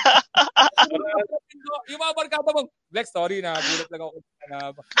 Yung mga barkada mong, Lex, sorry na, gulat lang ako.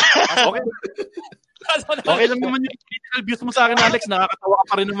 Okay lang naman yung critical views mo sa akin, Alex. Nakakatawa ka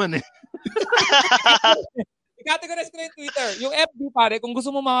pa rin naman eh. I-categorize ko na yung Twitter. Yung FB, pare, kung gusto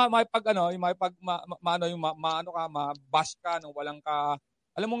mo ma-bash ka nung walang ka,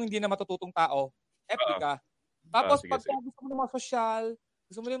 alam mo hindi na matututong tao, FB ka. Tapos pag gusto mo ng mga social,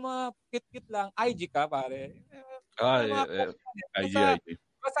 gusto mo ng mga kit-kit lang, IG ka, pare. IG.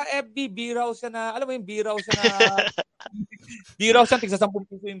 Sa FB, B-raw siya na, alam mo yung B-raw siya na, B-raw siya, tigsa 10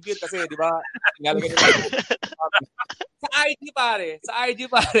 piso yung kit kasi, di ba? Sa IG, pare,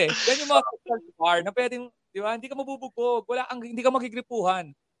 yan yung mga social bar na pwedeng, di ba? Hindi ka mabubugbog, hindi ka magigripuhan.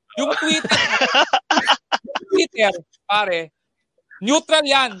 Yung Twitter, pare, Neutral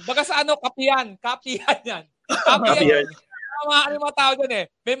yan. Baga sa kapiyan. Kapiyan yan. Kapiyan. Mga tao dyan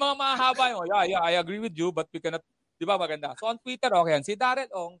eh. May mga mahaba yung, yeah, I agree with you, but we cannot, di ba maganda? So on Twitter, okay yan. Si Darrell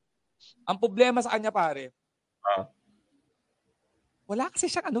Ong, ang problema sa kanya pare, wala kasi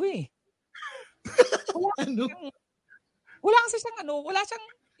siyang wala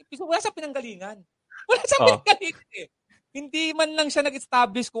siyang pinanggalingan. Wala siyang pinanggalingan eh. Hindi man lang siya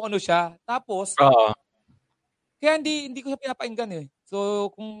nag-establish kung ano siya. Tapos, kaya hindi ko siya pinapakinggan eh. So,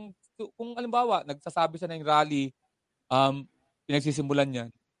 kung alimbawa, nagsasabi siya ng rally, pinagsisimulan niya,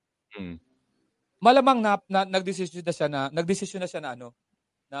 malamang nagdesisyon na siya na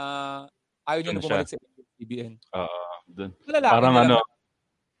ayaw niya na bumalik sa ABS-CBN. Parang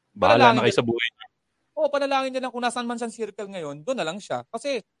bahala na kayo sa buhay niya. Panalangin niya lang kung nasaan man siyang circle ngayon, doon na lang siya.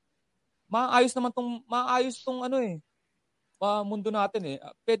 Kasi, maayos tong mundo natin eh.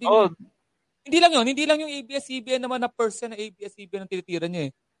 Pwede hindi lang yung ABS-CBN naman na person na ABS-CBN ang tinitira niya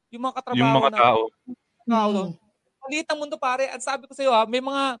eh. Yung mga katrabaho yung mga tao. Maliit ang mundo pare. At sabi ko sa iyo may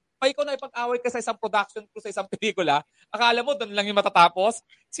mga ikaw na ipag-away ka sa isang production crew sa isang pelikula, akala mo doon lang yung matatapos.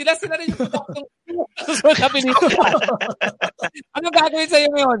 Sila rin yung production sa pelikula. Ano gagawin sa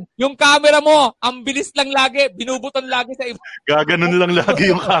iyo ngayon? Yung camera mo, ang bilis lang lagi, binubuton lagi sa iba. Gaganon lang lagi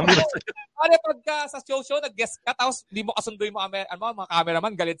yung camera sa iyo. Pare, pagka sa show, nag-guest ka, tapos hindi mo kasunduin mo mga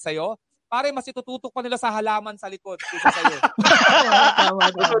cameraman, galit sa iyo. Pare, mas itututok pa nila sa halaman sa likod kaysa sa'yo.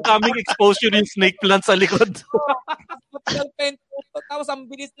 So, daming exposure yung snake plant sa likod. Tapos ang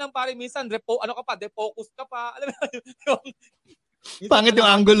bilis lang, pare, minsan, defocus ka pa. Alam mo, pangit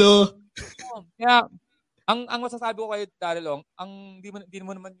yung angulo. Kaya, ang masasabi ko kayo, Darrell Ong, hindi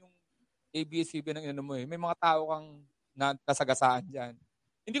mo naman yung ABS-CBN ng mo eh. May mga tao kang nasagasaan dyan.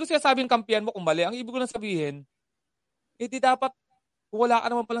 Hindi ko sinasabing kampiyan mo kung mali. Ang ibig ko lang sabihin, di dapat kung wala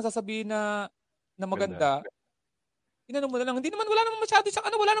ka naman palang sasabihin na maganda, inano mo na lang. Wala naman masyado siya,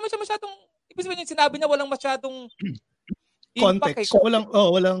 wala naman siya masyadong, ibig sabihin yung sinabi niya, walang masyadong context. Walang.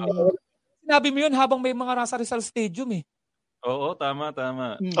 Sinabi mo yun habang may mga nasa Rizal Stadium eh. Oo, tama.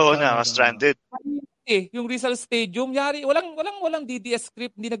 Naka-stranded. Yung Rizal Stadium, walang DDS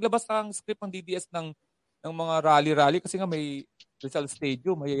script, hindi naglabas ang script ng DDS ng mga rally kasi nga may Rizal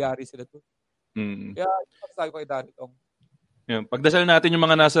Stadium, mayayari sila to. Kaya, sabi ko kay Darrell Ong, pagdasal natin yung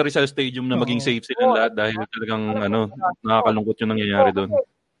mga nasa Rizal Stadium na maging safe silang lahat dahil talagang nakakalungkot yung nangyayari doon.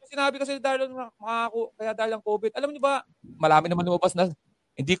 Sinabi kasi ni Darrell kaya dahil ang COVID, alam niyo ba, marami naman lumabas na,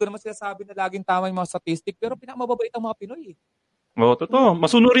 hindi ko naman sinasabi na laging tama yung mga statistic, pero pinakamababait ang mga Pinoy eh. Oo, totoo.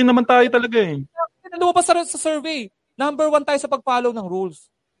 Masunurin naman tayo talaga eh. Lumabas sa survey, number 1 tayo sa pag-follow ng rules.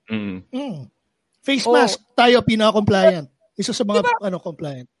 Face mask, tayo pinaka-compliant. Isa sa mga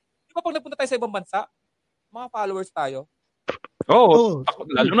compliant. Di ba pag nagpunta tayo sa ibang bansa, mga followers tayo,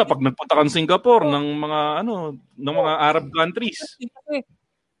 lalo na pag nagpunta ka ng Singapore ng mga Arab countries.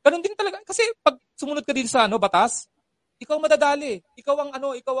 Ganun din talaga kasi pag sumunod ka din sa batas, ikaw madadali. Ikaw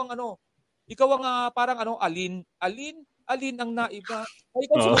ang parang alin ang naiba. Ay,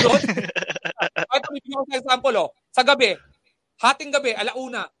 ikaw sumunod. Ito bibigyan ko sa example sa gabi, hating gabi,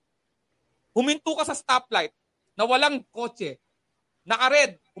 1:00. Huminto ka sa stoplight na walang kotse.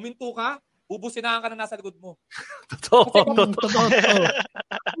 Naka-red, huminto ka, bubusinahan ka na nasa likod mo. Totoo.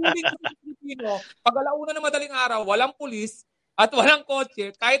 Pag 1:00 na madaling araw, walang pulis at walang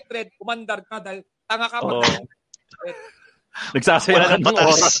kotse, kahit red, umandar ka dahil tanga ka pag nagsasayang ng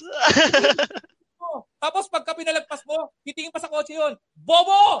oras. Tapos pagka pinalagpas mo, titingin pa sa kotse yun,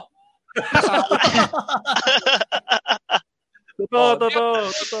 Bobo!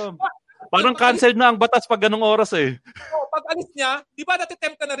 Totoo. Parang cancel na ang batas pag ganong oras eh. Pag alis niya, di ba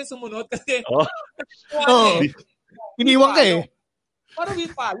natitempt ka na rin sumunod? Kasi, iniwan ka eh. Parang we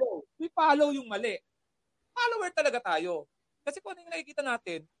follow yung mali. Follower talaga tayo. Kasi kung ano yung nakikita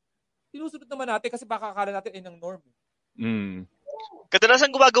natin, sinusunod naman natin kasi baka akala natin ay ng norm.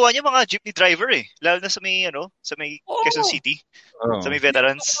 Kadalasan gumagawa niya mga jeepney driver eh. Lalo na sa may Quezon City. Sa may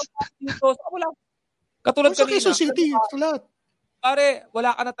veterans. Katulad sa Quezon City, sa lahat. Pare,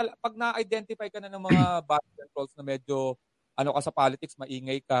 wala ka na pag na-identify ka na ng mga body controls na medyo ka sa politics,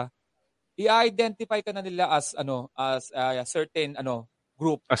 maingay ka, i-identify ka na nila as a certain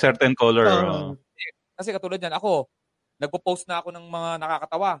group. A certain color. Kasi katulad yan, ako, nagpo-post na ako ng mga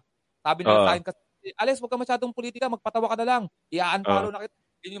nakakatawa. Sabi nila sa akin kasi, Alex, huwag ka masyadong politika, magpatawa ka na lang. I-unfollow na kita.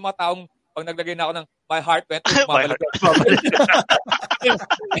 Yun yung mga taong, pag naglagay na ako ng my heart went, mabalik.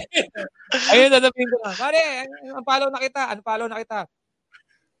 Ayun, sasabihin ko na, pare, unfollow na kita.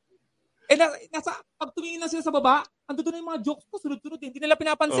 Pag tumingin lang sila sa baba, ando doon yung mga jokes ko, sunod-sunod, hindi nila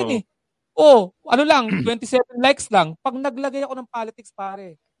pinapansin eh. 27 likes lang. Pag naglagay ako ng politics,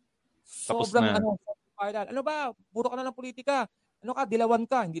 pare, sobrang viral. Ano ba, puro ka na ng politika. ano ka, dilawan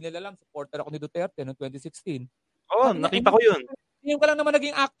ka. Hindi nila alam, supporter ako ni Duterte noong 2016. Oo, nakita ko yun. Ngayon ka lang naman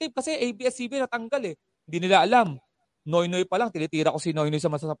naging active kasi ABS-CBN natanggal eh. Hindi nila alam. Noy-noy pa lang, tinitira ko si Noy-noy sa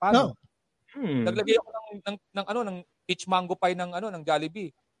masasapano. Naglagay ako ng peach mango pie ng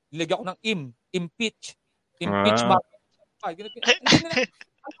Jollibee. Nilagay ako ng impeach mango pie.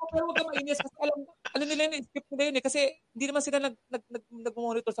 Pero huwag ka mainis kasi alam nila yun, script nila yun eh. Kasi hindi naman sila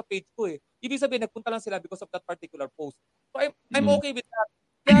nag-monitor sa page ko eh. Ibig sabihin, nagpunta lang sila because of that particular post. So I'm okay with that.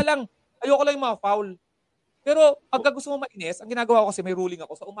 Kaya lang, ayoko lang yung mga foul. Pero pagka gusto mo mainis, ang ginagawa ko kasi may ruling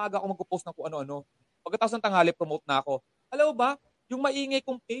ako. Sa umaga ako mag-post ng kung ano-ano. Pagkatapos ng tanghali, promote na ako. Alam mo ba, yung maingay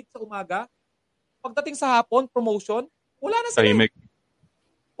kong page sa umaga, pagdating sa hapon, promotion, wala na sila.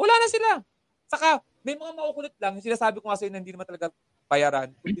 Wala na sila. Saka, may mga makukulit lang. Yung sinasabi ko nga sa'yo na hindi naman talaga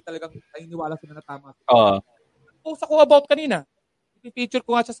bayaran. Hindi talagang naniniwala sila na tama. Nag-post ako about kanina. I-feature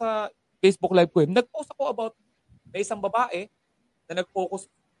ko nga siya sa Facebook Live ko. Nag-post ako about may isang babae na nag-focus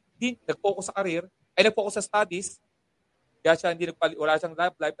sa career, ay nag-focus sa studies. Kaya siya wala siyang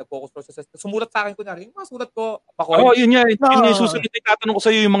live, nag-focus sa sumulat sa akin kunyari. Yung mga sulat ko, yun yan. Yun yung susunod na itatanong ko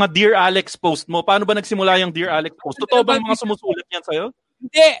sa'yo, yung mga Dear Alex post mo. Paano ba nagsimula yung Dear Alex post? Totoo ba yung mga sumusulat niyan sa'yo?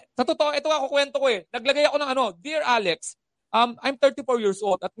 Hindi. Sa totoo, ito ako kwento ko eh. Naglagay ako ng Dear Alex, I'm 34 years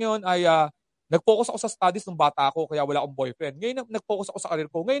old at ngayon ay nag-focus ako sa studies ng bata ako kaya wala akong boyfriend. Ngayon nag-focus ako sa career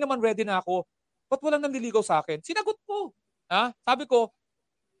ko. Ngayon naman ready na ako. Ba't walang nanliligaw sa akin? Sinagot ko. Sabi ko,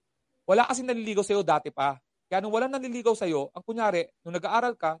 wala kasing nanliligaw sa'yo dati pa. Kaya nung walang nanliligaw sa'yo, ang kunyari, nung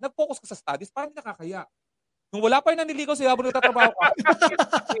nag-aaral ka, nag-focus ka sa studies, parang hindi nakakaya. Nung wala pa yung nanliligaw sa'yo habang nagtatrabaho ka,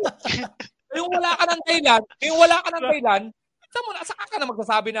 yung wala ka ng dahilan, saka ka na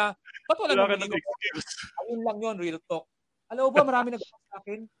magsasabi na, ba't walang nanliligaw? Ayun lang yun, real talk. Alam mo ba, marami nag-aas sa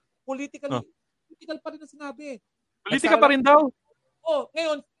akin, political pa rin ang sinabi. Politika pa rin daw?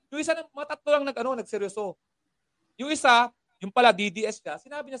 Ngayon, yung isa ng mga tatlo lang nagseryoso. Yung isa, yung pala DDS siya,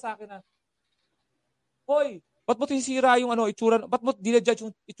 sinabi niya sa akin na, hoy, ba't mo tinisira yung itsura, ba't mo dinajudge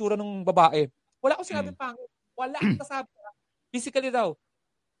yung itsura ng babae? Wala akong sinabing pangit. Wala akong nasabi. Physically daw.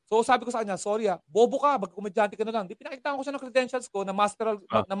 So sabi ko sa kanya, sorry bobo ka, mag-komedyante ka na lang. Di pinakita ko siya ng credentials ko, na master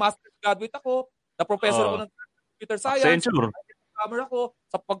graduate ako, na professor ako ng computer science, camera ko,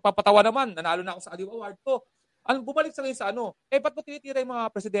 sa pagpapatawa naman, nanalo na ako sa Aliw Award ko. Bumalik sa ngayon sa ba't mo tinitira yung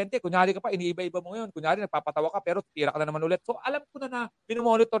mga presidente? Kunyari ka pa, iniiba-iba mo ngayon. Kunyari, nagpapatawa ka, pero tira ka na naman ulit. So alam ko na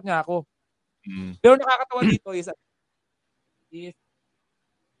binomonitor niya ako. Pero nakakatawa dito is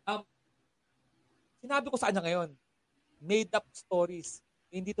sinabi ko sa kanya ngayon, made up stories.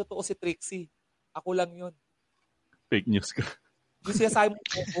 Hindi totoo si Trixie. Ako lang yun. Fake news ka. Yung sinasabi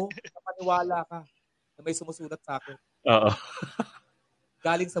mo, napaniwala ka na may sumusulat sa akin.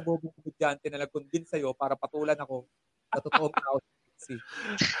 Galing sa bobong komedyante na nag-convince sa'yo para patulan ako na totoong tao si Trixie.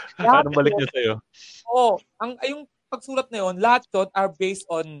 Anong balik niya sa'yo? Yung pagsulat na yun, lahat yun are based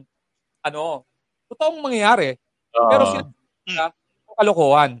on totoong mangyayari. Pero sila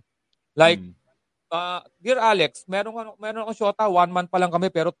kalokohan. Like, Dear Alex, meron akong shota, 1 month pa lang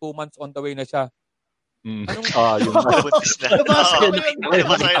kami, pero 2 months on the way na siya. Yung buntis na. Nabasa ko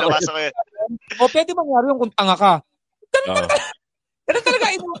yun. Pwede mangyari yung kung tanga ka. Ganun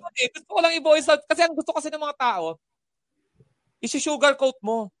talaga inuman eh. Gusto ko lang i-voice out. Kasi ang gusto kasi ng mga tao, isi-sugarcoat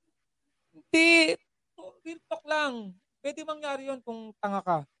mo. Hindi, real talk lang. Pwede mangyari yun kung tanga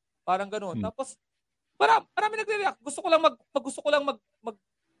ka. Parang gano'n. Tapos, marami nagre-react. Gusto ko lang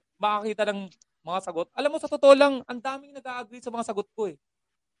makakita ng mga sagot. Alam mo, sa totoo lang, ang daming nag-agree sa mga sagot ko eh.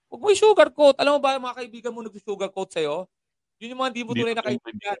 Huwag mo i-sugarcoat. Alam mo ba, mga kaibigan mo nag-sugarcoat sa'yo? Yun yung mga hindi mo tunay na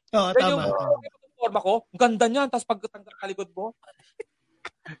kaibigan. Tama. Yung forma ko, ang ganda niyan, tapos pagkatanggal kaligod mo.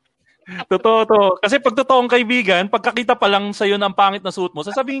 Totoo to. Kasi pag totoong kaibigan, pagkakita pa lang sa'yo ng pangit na suit mo,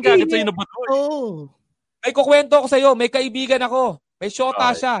 sasabihin ka agad sa'yo na buto. May kukwento ako sa'yo, may kaibigan ako. May shota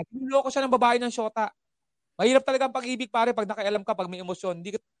siya. Niloko siya ng babae ng shota. Mahirap talaga ang pag-ibig, pare, pag nakialam ka, pag may emosyon.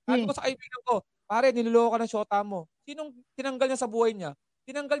 Sabi ko sa kaibigan ko, pare, niloloko ka ng shota mo. Sinong tinanggal niya sa buhay niya?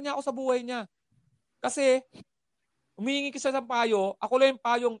 Tinanggal niya ako sa buhay niya. Kasi, humihingi ka siya ng payo, ako lang yung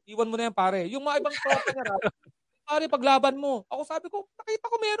payong, iwan mo na yan, pare. Yung mga ibang tropa niya, pare, paglaban mo. Ako sabi ko, nakita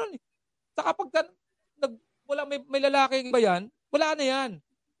ko meron eh. Saka pag may lalaki ba yan, wala na yan.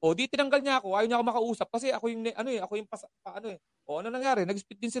 Di tinanggal niya ako, ayaw niya ako makausap kasi ako yung ano nangyari?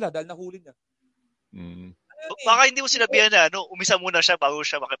 Nag-split din sila dahil nahuli niya. Baka hindi mo sinabihan na, umisa muna siya bago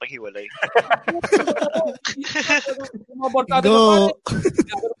siya makipaghiwalay.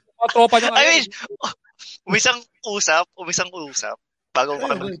 Mga tropa niya. I mean, umisang usap bago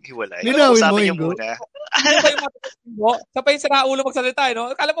makipaghiwalay. Usapin niyo muna. Sa pa yung siraulo magsalita,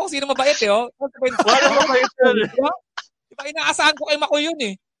 no? Akala mo kung sino mabait, Diba, inaasahan ko kay Makoy yun,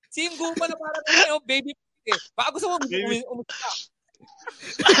 eh. Si yung guma na parang baby, eh. Baka gusto mo, umisa.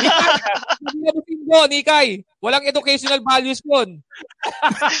 Nikay, walang educational values yun.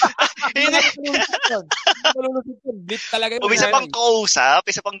 Isa pang kausap,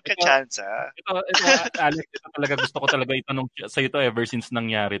 isa pang kachansa. Ito, Alex, ito talaga gusto ko talaga itanong sa ito ever since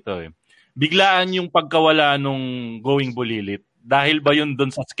nangyari to. Biglaan yung pagkawala nung Going Bulilit. Dahil ba yun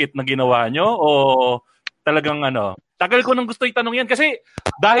doon sa skit na ginawa nyo? O talagang tagal ko nang gusto itanong yan. Kasi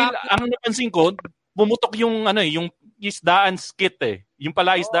dahil ang napansin ko, bumutok yung yung isdaan skit Yung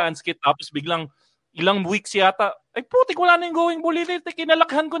pala isdaan skit. Tapos biglang ilang weeks yata, ay putik, wala na yung Going Bulilit.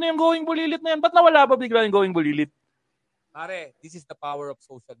 Kinalakhan ko na yung Going Bulilit na yan. Ba't nawala ba bigla yung Going Bulilit? Pare, this is the power of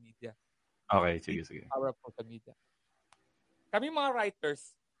social media. Okay, sige. Power of social media. Kami mga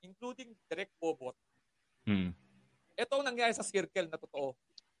writers, including Direk Bobot, ito ang nangyari sa circle na totoo.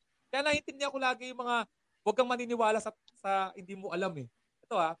 Kaya naiintindihan ko lagi yung mga huwag kang maniniwala sa hindi mo alam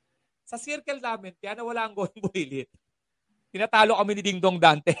Ito sa circle namin, kaya nawala ang Going Bulilit. Tinatalo kami ni Ding Dong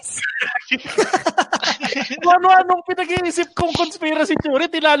Dantes. Ano-anong pinag-iisip kong conspiracy theory,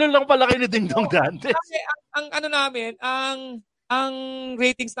 tinalo lang pala kayo ni Ding Dong Dantes. Kasi ang namin, ang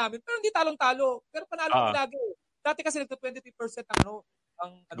ratings namin, pero hindi talong-talo. Pero panalo kami lagi. Dati kasi nagto-23%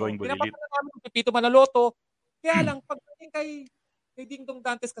 ang pinapatala namin ng Pepito Manaloto. Kaya lang, pagdating kay Ding Dong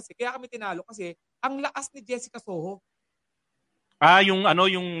Dantes kasi, kaya kami tinalo kasi ang lakas ni Jessica Soho. Yung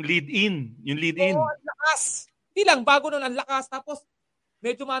lead-in. Yung lead-in. Oo, ang lakas. Hindi lang, bago nun ang lakas. Tapos,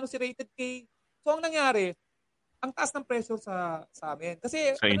 medyo si Rated K. So, ang nangyari, ang taas ng pressure sa amin.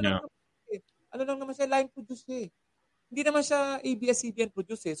 Kasi, sa inyo. Ano lang naman siya, line produce Hindi naman siya ABS-CBN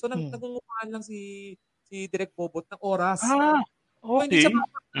produce So, nagungupahan lang si Direk Bobot ng oras. Okay. So, hindi siya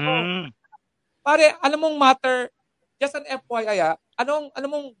Pare, alam mong matter, just an FYI, ano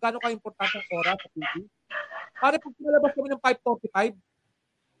mong gano'n ka-importante ang oras sa TV? Pare, pag pinalabas kami ng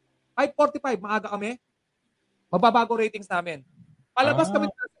 5:45, maaga kami, mababago ratings namin. Palabas kami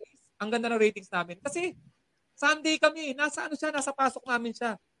ng 6, ang ganda ng ratings namin. Kasi, Sunday kami, nasa pasok namin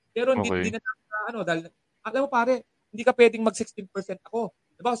siya. Pero hindi na dahil, alam mo pare, hindi ka pwedeng mag 16% ako.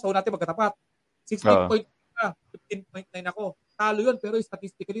 Diba? So, natin magkatapat. 16.9 ka, 15.9 ako. Talo yun, pero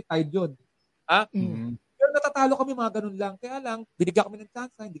statistically tied yun. Pero natatalo kami mga ganun lang. Kaya lang, binigyan kami ng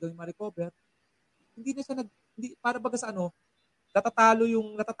chance, hindi kami ma-recover. Hindi na siya para baga sa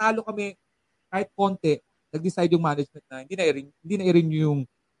natatalo kami kahit konti, nag-decide yung management na hindi na i-renew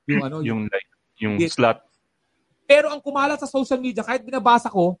yung slot. Pero ang kumalat sa social media, kahit binabasa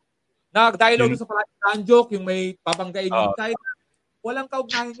ko, nag-dialogue sa Palatan joke, yung may babanggain yung China, walang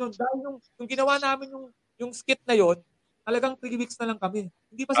kaugnayan yun. Dahil yung ginawa namin yung skit na yon, talagang 3 weeks na lang kami.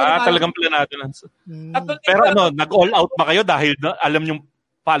 Hindi pa sila talagang planado na. Pero nag-all out ba kayo dahil alam yung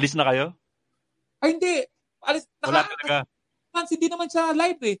palis na kayo? Ay, hindi. Wala talaga. Hindi naman siya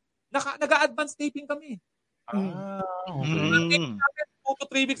live Nag-a-advance taping kami. Okay. 2 to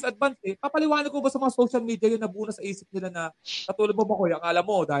 3 weeks advance Papaliwanag ko ba sa mga social media yun nabuo na sa isip nila na katulad mo ba ko, akala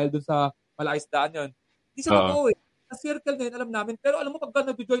mo dahil dun sa malaisdaan yun. Hindi sa totoo Sa circle na yun, alam namin. Pero alam mo, pag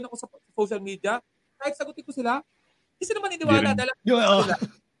nag-join ako sa social media, kahit sagutin ko sila, hindi sila maniniwala dahil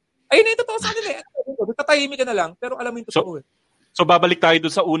ayun na yung totoo sa kanila Tatahimik ka na lang, pero alam mo yung totoo So babalik tayo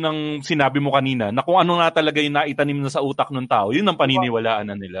doon sa unang sinabi mo kanina na kung ano nga talaga yung naitanim na sa utak ng tao, yun ang paniniwalaan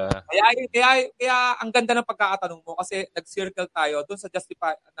na nila. Kaya ang ganda ng pagkakatanong mo kasi nag-circle tayo doon sa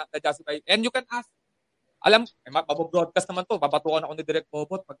justify. And you can ask, mabobroadcast naman to, babatukan ako ni Direk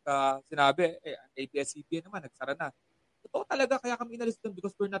Bobot pagka sinabi, ABS-CBN naman, nagsara na. Totoo talaga, kaya kami inalis doon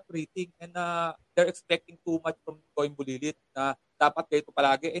because we're not rating and they're expecting too much from Going Bulilit na dapat ganito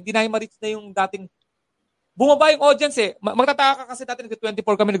palagi. Hindi na ma-reach na yung dating bumaba yung audience Magtataka ka kasi dati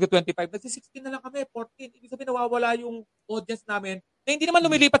nag-24 kami, nag-25. Nag-16 na lang kami, 14. Ibig sabihin nawawala yung audience namin na hindi naman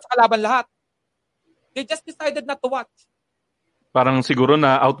lumilipat sa kalaban lahat. They just decided not to watch. Parang siguro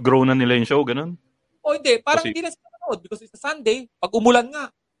na outgrow na nila yung show, ganun? O hindi, parang hindi na sila manood because it's a Sunday. Pag umulan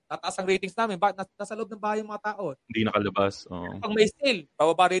nga, tataas ang ratings namin. Nasa loob ng bahay yung mga tao. Hindi nakalabas. Pag may sale,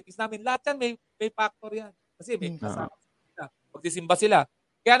 bababa ratings namin. Lahat yan, may factor yan. Kasi may kasama sila. Magsisimba sila.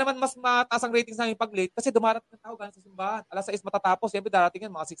 Kaya naman mas mataas ang ratings namin pag late kasi dumarating ng tao galing sa simbahan. Alas 6 matatapos, siyempre darating yan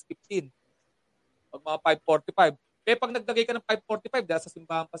mga 6:15. Pag mga 5:45. Kaya pag nagdagay ka ng 5:45, dahil sa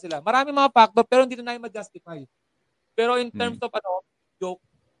simbahan pa sila. Marami mga factor pero hindi na namin ma-justify. Pero in terms of joke,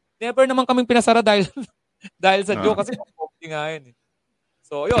 never naman kaming pinasara dahil sa joke kasi comedy nga yun.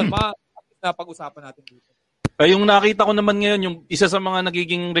 So yun, na pag-usapan natin dito. Yung nakita ko naman ngayon, yung isa sa mga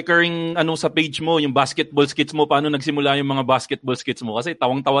nagiging recurring sa page mo, yung basketball skits mo, paano nagsimula yung mga basketball skits mo? Kasi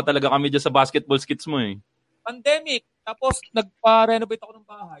tawang-tawa talaga kami dyan sa basketball skits mo Pandemic. Tapos nagpa-renovate ako ng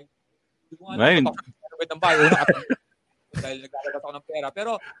bahay. Hindi ko nga renovate ng bahay. Dahil naglalabas ako ng pera.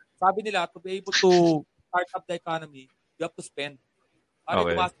 Pero sabi nila, to be able to start up the economy, you have to spend. Pare,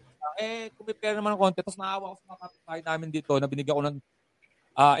 Okay. tumasok na. Kung may pera naman ng konti, tapos naawa ko sa mga kapitbahay namin dito na binigyan ko ng,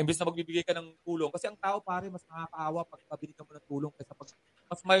 imbes na magbibigay ka ng tulong. Kasi ang tao, pare, mas nakakaawa pag binigyan mo ng tulong kaysa pag,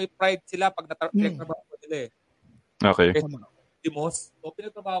 mas may pride sila pag pinagtrabaho ko nila eh. Okay. Timos, so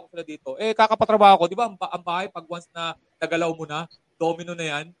pinagtrabaho ko sila dito. Kakapatrabaho ko, di ba, ang bahay, pag once na nagalaw mo na, domino na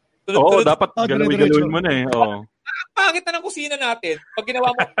yan. Oo, dapat galawin mo na eh. Oo. Ang pangit na ng kusina natin. Pag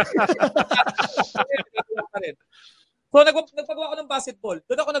ginawa mo. So, nagpagawa ko ng basketball.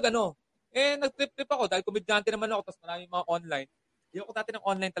 Doon ako nag-trip ako dahil komedyante naman ako, tapos maraming mga online. Hindi ako dati ng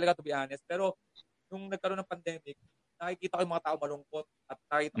online talaga, to be honest. Pero, nung nagkaroon ng pandemic, nakikita ko yung mga tao malungkot at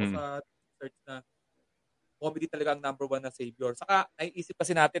nakikita ko sa research na comedy talaga ang number 1 na savior. Saka, naiisip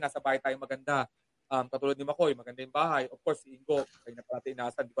kasi natin, nasa bahay tayo maganda. Katulad ni Makoy, maganda yung bahay. Of course, si Ingo, kayo na pala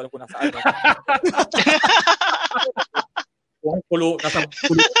inaasan, di ko alam kung nasaan. Nasa pulo.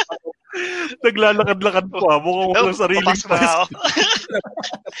 Naglalakad-lakad po. Mukhang walang sariling papasok na ako.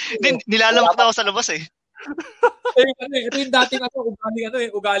 Nilalamok na ako sa labas eh. Ito yung dating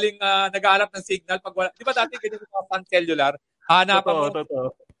ugaling nag-aanap ng signal pag wala. Di ba dati ganyan yung fan cellular? Hanapan mo.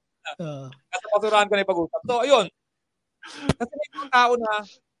 Totoo. Kasi pasurahan ko na yung pag-usap. So, ayun. Kasi may mga tao na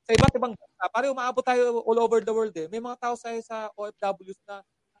sa iba't ibang bansa, pare umaabot tayo all over the world eh. May mga tao sa OFWs na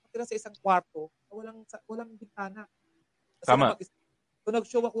nakatira sa isang kwarto na walang bintana. Kasi Tama. So,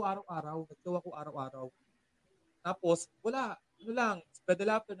 nag-show ako araw-araw. Tapos, wala. Spread the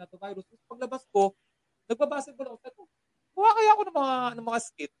laughter na to virus. Paglabas ko, nagbabasketball ako. Kuha kaya ako ng mga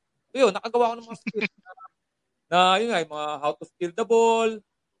skit. Yun, nakagawa ako ng mga skit na yun nga, yung mga how to steal the ball.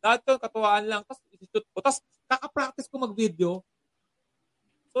 Lahat yun, katuwaan lang. Tapos, kaka-practice ko mag-video.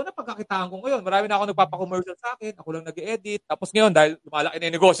 So, napagkakitaan ko ngayon. Marami na ako nagpapa-commercial sa akin. Ako lang nag-edit. Tapos ngayon, dahil lumalaki na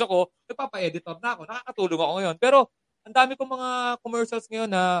yung negosyo ko, nagpapa-editor na ako. Nakakatulong ako ngayon. Pero, ang dami kong mga commercials ngayon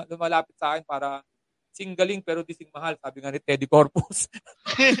na lumalapit sa akin para singgaling pero di sing mahal. Sabi nga ni Teddy Corpus.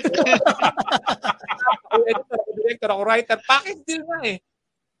 Ako editor, ako director, ako writer. Package deal nga eh.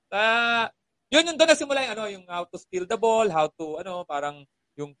 Yun yung doon na simula yung how to steal the ball, how to, parang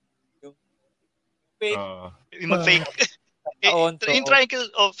yung fake. Yung mag-fake. Yung triangle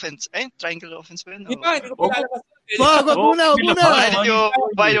offense. Triangle offense ba yun? Hindi ko pinalabas. Wag muna.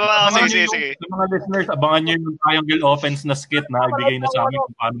 Sige. Sa mga listeners, abangan nyo yung triangle offense na skit na ibigay na sa amin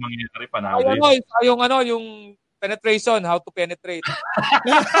kung paano mangyayari panalo. Yung penetration, how to penetrate.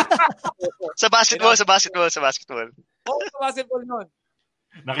 Sa basketball. Sa basketball nun.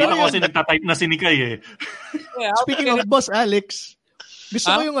 Nakita ko kasi nagtatype na si Nikay eh. Speaking of Boss Alex, gusto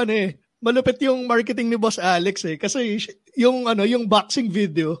ko yung malupit yung marketing ni Boss Alex eh. Kasi yung boxing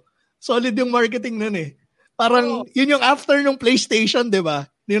video, solid yung marketing nun eh. Parang yun yung after nung PlayStation, di ba?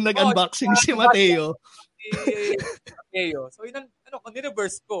 Yung nag-unboxing si Mateo. So yun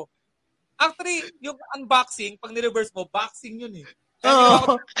ni-reverse ko. Actually, yung unboxing, pag ni-reverse mo, boxing yun eh.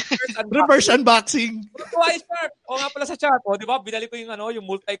 Reverse unboxing. O nga pala sa chat, di ba? Binali ko yung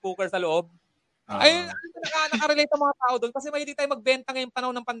multi-cooker sa loob. Ayun, nakarelate ang mga tao doon kasi may hindi tayo magbenta ngayong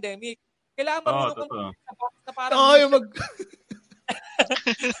panahon ng pandemic. Kailangan marunong kong sa box na parang...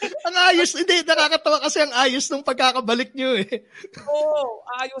 Ang ayos, hindi, nakakatawa kasi ang ayos ng pagkakabalik nyo eh.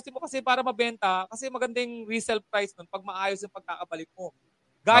 Ayusin mo kasi para mabenta kasi maganda yung resale price nun pag maayos yung pagkakabalik mo.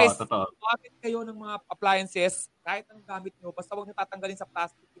 Guys, gamit kayo ng mga appliances, kahit anong gamit nyo, basta huwag nyo tatanggalin sa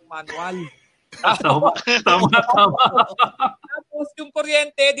plastic yung manual. Tama. Tapos yung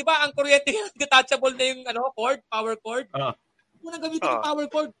kuryente, di ba? Ang kuryente yung detachable na yung power cord. Kung gamitin yung power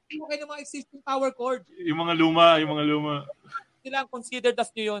cord, hindi kayo ng mga existing power cord. Yung mga luma. Kailangan considered as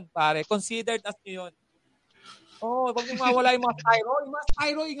nyo yun, pare. Considered as nyo yun. Huwag nyo mawala yung mga styro. Yung mga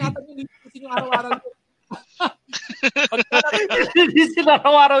styro, ingatan nyo, lilisin yung araw-araw. Hindi sila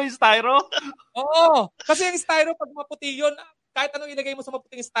araw-araw yung styro? Oo. Kasi yung styro, pag maputi yun, kahit anong ilagay mo sa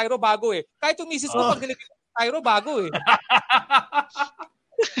maputing styro, bago eh. Kahit yung misis mo, pag nilagay mo sa styro, bago eh.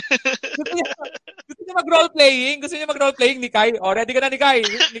 Gusto niya mag-role-playing? Nikay? Ready ka na, Nikay?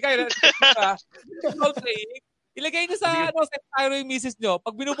 Nikay, role-playing? Ilagay niyo sa styro yung misis nyo.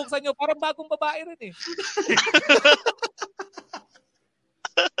 Pag binubuksan nyo, parang bagong babae rin eh.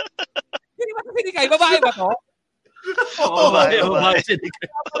 Hindi ba kasi Nikay? Babae ba to? Babae si Nikay.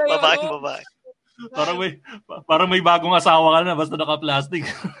 Babae. Parang may bagong asawa ka na basta naka-plastic.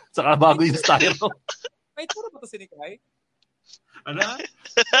 Saka bago yung styro. May turo ba to si Nikay? Ano?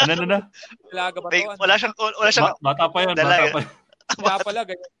 Dalaga ba to? Wala siyang bata pa yun. Kaya pala,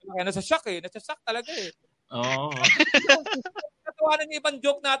 ganyan. Nasa-shock eh. Nasa-shock talaga eh. Oo. Natawanan niya ibang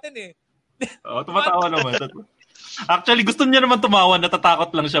joke natin eh. Tumatawa naman. Actually, gusto niya naman tumawa.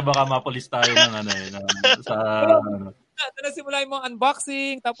 Natatakot lang siya. Baka mapulis tayo ng Nagsimula yung mga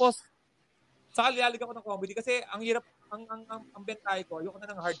unboxing. Tapos, Saka lilalig ako ng comedy kasi ang hirap, ang bentahe ko, ayoko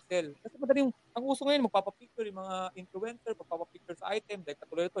na ng hard sell. Kasi madaling, ang uso ngayon, magpapapicture yung mga influencer, magpapapicture sa item, like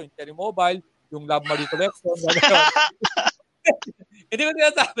katulad ito, yung Cherry Mobile, yung Love Marie Collection, gano'n. Hindi ko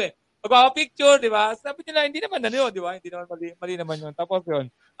sinasabi. Magpapapicture, di ba? Sabi nila, hindi naman na yun, di ba? Hindi naman mali naman yun. Tapos yun.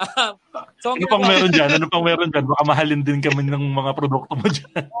 So, Ano pang meron dyan? Baka mahalin din kami ng mga produkto mo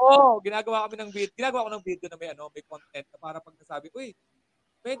dyan. Oo, ginagawa ko ng video na may content na para pag nasabi ko,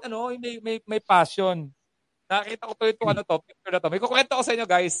 may passion. Nakita ko to picture na to. May kukwento ko sa inyo,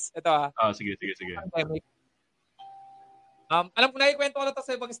 guys. Ito Sige. Alam ko na ikwento ko na to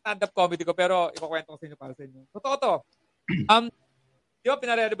sa ibang stand-up comedy ko, pero ikukwento ko sa inyo para sa inyo. Totoo to. Di ba,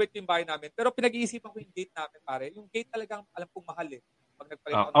 pinare-renovate ko yung bahay namin, pero pinag-iisipan ko yung gate namin, pare. Yung gate talagang alam kong mahal eh. Pag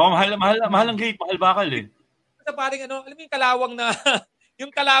nagpalit ako. Mahal ang gate, mahal bakal eh. Sa paring alam mo yung kalawang na,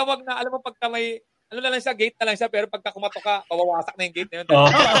 alam mo pagka may, lang siya, gate na lang siya, pero pagka kumatok ka, pawawasak na yung gate na yun.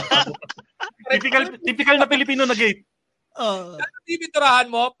 Typical na Pilipino na gate. Hindi pinturahan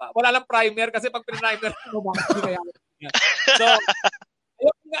mo, wala lang primer, kasi pag primer mo, bakit hindi kaya. So,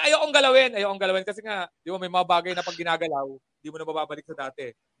 ayokong galawin, kasi nga, di ba, may mga bagay na pag ginagalaw, di mo na mababalik sa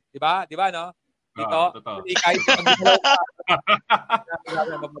dati. Di ba, no? Dito, ikay, pag ginalaw ka,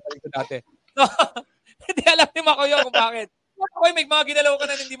 mababalik sa dati. So, hindi alam ni Makoy kung bakit. Makoy, may mga ginalaw ka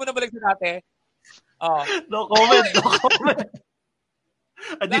na hindi mo na balik sa dati. No comment.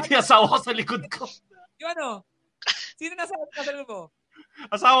 Andito yung asawa ko sa likod ko. Di ba, no? Sino nasa likod mo?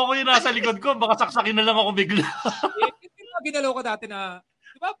 Asawa ko yung nasa likod ko, baka saksakin na lang ako bigla. Hindi mga ginalaw ka dati na,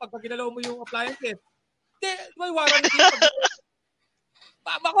 di ba, pagka ginalaw mo yung appliances, di ba yung warranty?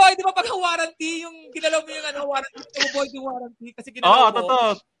 Makoy, di ba pag warranty, yung ginalaw mo yung warranty, avoid yung warranty kasi ginalaw mo.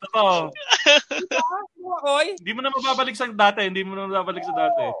 Totoo. Makoy? Hindi mo na mababalik sa dati.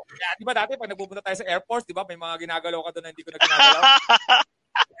 Yeah, di ba dati, pag nagpupunta tayo sa Air Force, di ba, may mga ginagalaw ka doon na hindi ko na ginagalaw.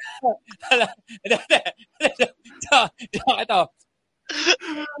 So, ito.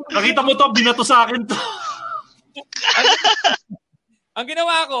 Nakita mo to, binato sa akin to. Ang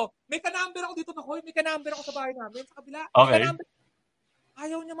ginawa ko, may ka-number ako dito, Makoy. May ka-number ako sa bahay namin. Sa kabila. Okay.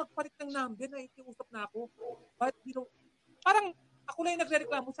 Ayaw niya magpalit ng number. Naikiusap na ako. But, parang ako lang yung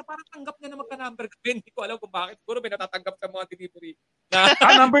nagre-reklamo. Parang tanggap niya na magka-number kami. Hindi ko alam kung bakit. Siguro may natatanggap sa mga delivery.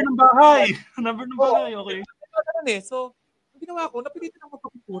 Number ng bahay. Okay. So, ang ginawa ko, napilitan ako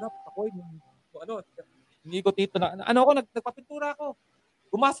magpapintura. Makoy, hindi ko tito na. Nagpapintura ako.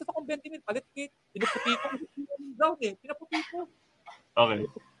 Gumastos akong 20 minutes. Palit kit. Pinuputi ko. Pinaputi ko. Okay.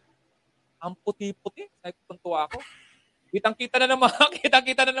 Ang puti-puti. Nagpuntua ako. Kitang-kita na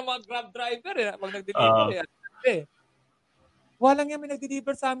ng mga Grab driver pag nag-deliver Walang yan, may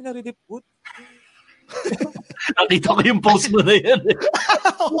nag-deliver sa amin ng relief goods. Nakita ko yung post mo na yan.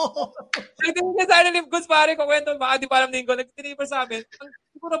 Nag-deliver sa relief goods, pare, kung kwento, baka di pa alam din ko, nag-deliver sa amin.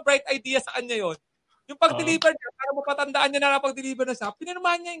 Siguro bright idea sa kanya yon. Yung pag-deliver niya, para mapatandaan niya na pag-deliver na siya,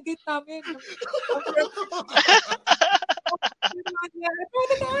 pinanumahan niya yung gate namin.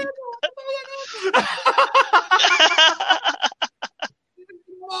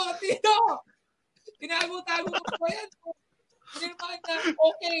 Tito! Tinago-tago mo pa yan.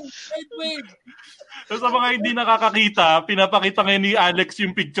 Okay, third wave. So sa mga hindi nakakakita, pinapakita ngayon ni Alex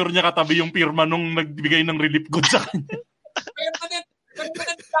yung picture niya katabi yung pirma nung nagbigay ng relief goods sa kanya.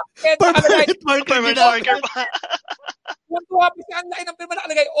 Permanent marker pa. Yung tuwapis ka, ang laki ng pirma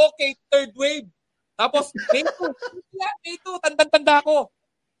nakalagay, okay, third wave. Tapos, May 2, tanda ko.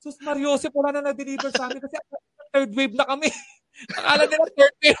 Sus Mariosep, wala na na-deliver sa amin kasi third wave na kami. Akala nila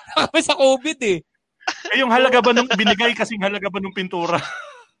third wave na kami sa COVID eh. Yung halaga ba nung binigay kasing halaga ba nung pintura?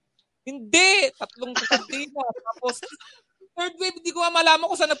 Hindi. 3 na. Tapos, third wave, hindi ko malaman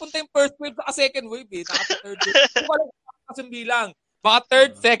kung saan napunta yung first wave sa second wave eh. Third wave. Hindi ko alam kasing bilang. Baka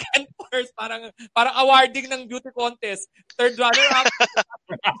third, second, first. Parang awarding ng beauty contest. Third runner-up.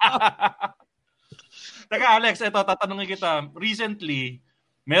 Teka Alex, ito tatanungin kita. Recently,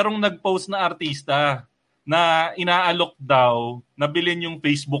 merong nag-post na artista na inaalok daw na bilhin yung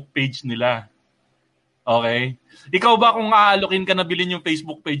Facebook page nila. Okay? Ikaw ba kung aalokin ka na bilhin yung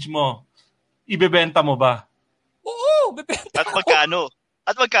Facebook page mo, ibebenta mo ba? Oo, bebenta ko.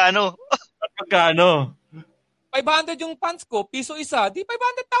 At magkano? 500 yung pants ko, piso isa. Di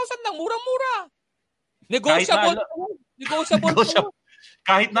 500,000 lang, murang-mura. Negotiable.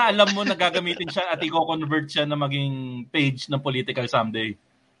 Kahit na alam mo na gagamitin siya at i-convert siya na maging page ng political someday.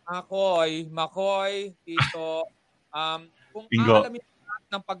 Makoy, Tito, kung aalamin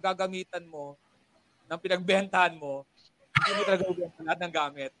ng paggagamitan mo, ng pinagbentahan mo, hindi mo talaga benta lahat ng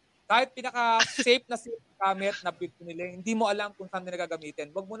gamit. Kahit pinaka-safe na gamit na pinili, hindi mo alam kung saan nila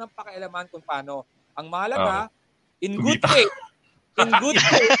gagamitin. Huwag mo nang pakialaman kung paano. Ang mahalaga, in good faith, In good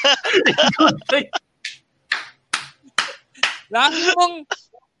faith. Lagi mong,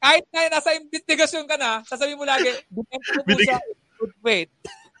 kahit na nasa investigasyon ka na, sasabihin mo lagi, binenta mo po siya in good faith.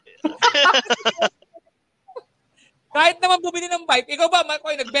 Kahit naman bumili ng bike, ikaw ba,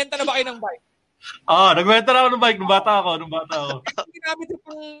 Makoy, nagbenta na ba kayo ng bike? Nagbenta na ako ng bike nung bata ako. Ginamit yung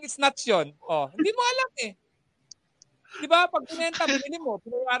pang snatch yun. Hindi mo alam eh. Di ba? Pag binenta, binili mo,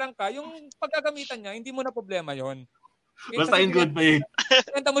 pinayaran ka, yung paggagamitan niya, hindi mo na problema yon. Basta in good faith.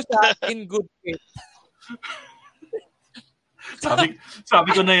 Binenta mo siya in good faith. sabi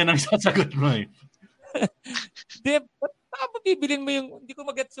ko na yan ang sasagot mo eh. Di, ba't bibilin mo yung, hindi ko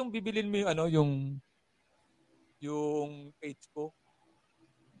mag-gets yung bibilin mo yung yung page ko.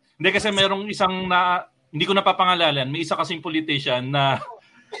 Hindi kasi merong isang hindi ko napapangalanan, may isa kasing politician na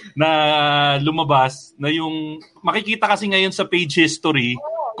lumabas na yung makikita kasi ngayon sa page history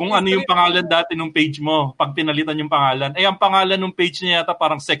kung ano yung pangalan dati ng page mo pag pinalitan yung pangalan. Ang pangalan ng page niya yata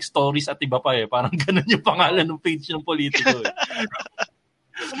parang sex stories at iba pa eh. Parang ganun yung pangalan ng page ng politiko eh.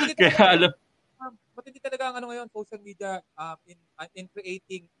 Kaya alam. Ba't hindi talaga ang ngayon, social media in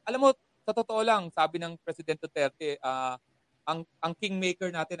creating, alam mo, sa totoo lang, sabi ng President Duterte, ang kingmaker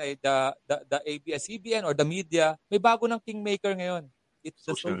natin ay the ABS-CBN or the media. May bago ng kingmaker ngayon. It's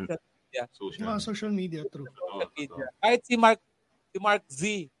the social media. Social media, true. Social media. Kahit si Mark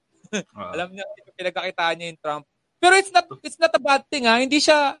Z. Alam niya, pinagkakitaan niya yung Trump. Pero it's not a bad thing, ha? Hindi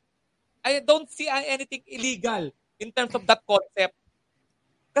siya, I don't see anything illegal in terms of that concept.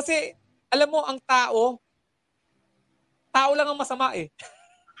 Kasi, alam mo, ang tao lang ang masama eh.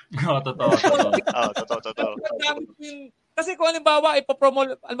 Totoo. Kasi kung halimbawa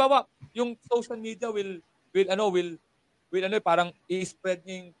ipopromote, halimbawa yung social media will parang i-spread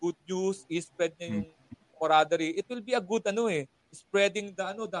niya yung good news, i-spread niya yung camaraderie. It will be a good spreading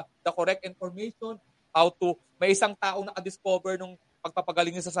the correct information, how to may isang tao na discover nung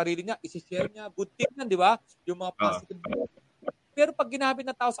pagpapagaling niya sa sarili niya, i-share niya, good thing yan, di ba? Yung mga positive. Pero pag ginamit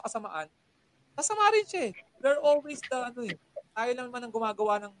ng tao sa kasamaan, kasama rin siya eh. They're always tayo lang naman ang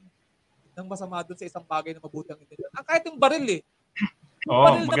gumagawa ng masama doon sa isang bagay na mabuti ang intention. Kahit yung baril eh.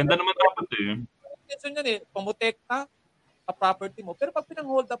 Maganda naman dapat eh. Intention yan eh, pamotekta sa property mo. Pero pag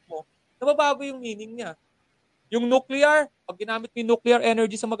pinang-hold up mo, nababago yung meaning niya. Yung nuclear, pag ginamit mo yung nuclear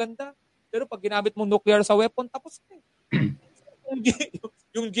energy sa maganda, pero pag ginamit mo nuclear sa weapon, tapos na eh.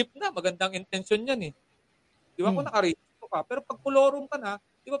 Yung jeep na, magandang intention yan eh. Di ba kung naka-register ka? Pero pag kolorum ka na,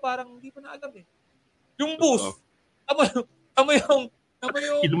 di ba parang hindi mo na alam eh. Yung bus, tamo yung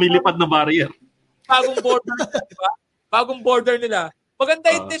lumilipad na barrier. Bagong border, di ba? Bagong border nila.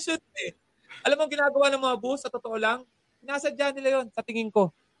 Maganda intention eh. Alam mo ang ginagawa ng mga bus, sa totoo lang, sinasadya nila yon sa tingin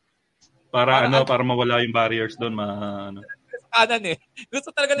ko. Para mawala yung barriers doon. Sa kanan eh.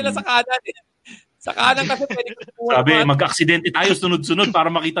 Gusto talaga nila sa kanan eh. Sa kanan kasi pwede sabi, mag-aksidente tayo sunod-sunod para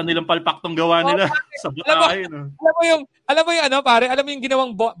makita nilang palpaktong gawa nila sa bahay. Alam mo yung pare, alam mo yung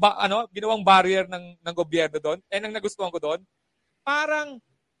ginawang barrier ng gobyerno doon? Ang nagustuhan ko doon? Parang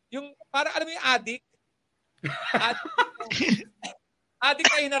alam mo yung addict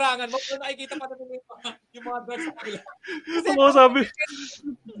na hinarangan mo, pero nakikita pa naman yung mga drugs sa kanila. Ako sabi,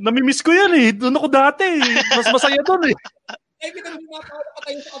 namimiss ko yan eh. Doon ako dati eh. Mas masaya doon eh. Kita mo yung mga tao na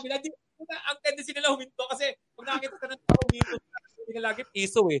patayo sa kabila. Ang tendency nila huminto kasi pag nakakita ka ng tao huminto, ang tingin nila lagi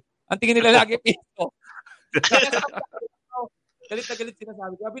piso eh. Ang tingin nila lagi piso. Galit na galit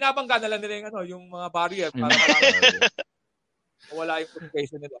sinasabi. Kaya binabangga na lang nila yung mga barrier para wala yung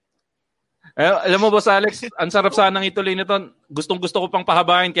communication nila. Alam mo, Boss Alex, ang sarap sanang ituloy nito. Gustong-gusto ko pang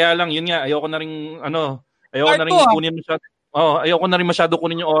pahabain, kaya lang, yun nga, ayoko na rin kunin masyado. Ayoko na rin masyado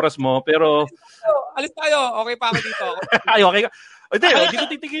kunin yung oras mo, pero... Alis tayo. Okay pa ako dito. Ay, okay ka. Hindi ko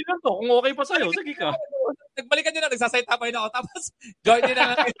titigilan to. Kung okay pa sa'yo, sige ka. Nagbalikan nyo na, nagsasaytapain ako. Tapos, join nyo na.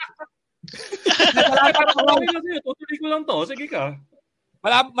 Tutuloy ko lang to. Sige ka.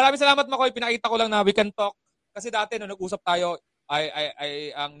 Maraming salamat, Makoy. Pinakita ko lang na we can talk. Kasi dati, nung nag-usap tayo,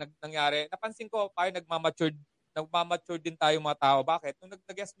 ang nangyari, napansin ko, parang nagmamature din tayo mga tao. Bakit? Nung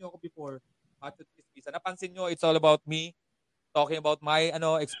nag-guest nyo ako before, napansin nyo, it's all about me, talking about my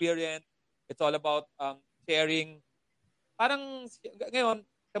experience. It's all about sharing. Parang, ngayon,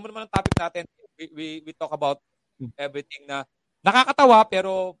 tama naman ang topic natin. We talk about everything na nakakatawa,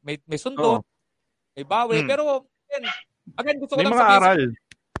 pero may sundo, may bawi. Pero, again, gusto ko may lang mga aral.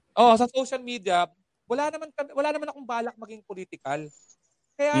 Sa social media, wala naman akong balak maging political.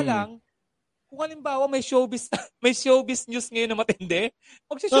 Kaya lang, kung halimbawa may showbiz news ngayon na matindi,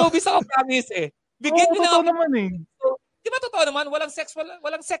 mag-showbiz ako, promise eh. Bigyan niyo na ako naman eh. So, di ba totoo naman, walang sex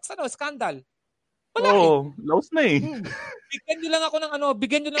scandal. Wala laos na eh. Bigyan niyo lang ako ng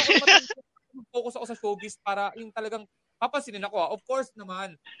focus ako sa showbiz para yung talagang papansinin ako. Of course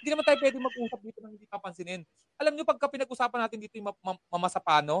naman. Hindi naman tayo pwede mag-usap dito nang hindi papansinin. Alam nyo, pagka pinag-usapan natin dito yung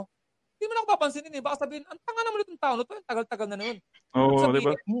mamasapano, hindi mo na ako papansinin eh. Baka sabihin, ang tanga naman itong tao, ito, tagal-tagal na noon.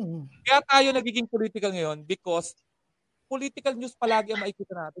 Diba? Kaya tayo nagiging political ngayon because political news palagi ang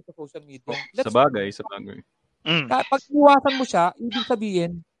makikita natin sa social media. Sa bagay. Pag iwasan mo siya, ibig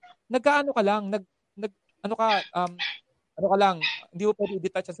sabihin, nagkaano ka lang, hindi mo pwede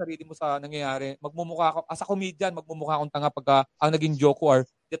i-detach ang sarili mo sa nangyayari. Magmumukha ako, as a comedian, magmumukha akong tanga pagka ang naging joke ko or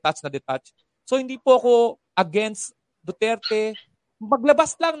detach. So hindi po ako against Duterte.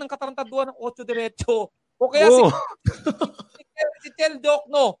 Maglabas lang ng katarantaduan ng 8 diretso. O kaya si Chel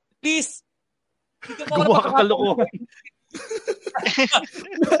Diokno, please. Gumawa ka kalokohan.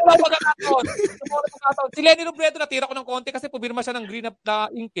 Si Lenny Robredo, natira ko ng konti kasi pumirma siya ng green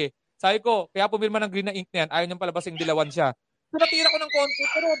na ink eh. Sabi ko, kaya pumirma ng green na ink na yan, ayaw niyang palabasing dilawan siya. So, natira ko ng konti,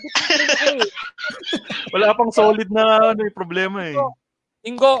 pero wala pang solid na problema eh.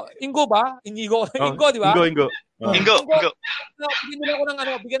 Ingo ba? Ingo, di ba? Ingo.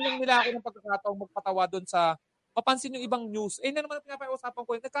 Bigyan lang nila ako ng pagkakataong magpatawa doon sa mapansin yung ibang news. Na naman ang pinapausapan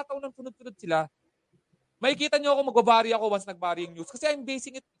ko, nagkataon ng sunod-sunod sila. Makikita nyo ako, magbabari ako once nagbari yung news. Kasi I'm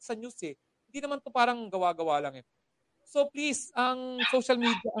basing it sa news eh. Hindi naman to parang gawa-gawa lang eh. So please, ang social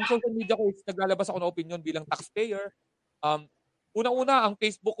media ko is naglalabas ako ng opinion bilang taxpayer. Una-una, ang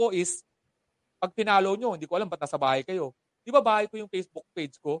Facebook ko is, pag pinalo nyo, hindi ko alam ba't nasa bahay kayo. Di ba bahay ko yung Facebook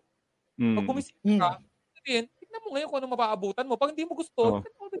page ko? Pag bumisita ka, tignan mo ngayon kung ano mapaabutan mo. Pag hindi mo gusto,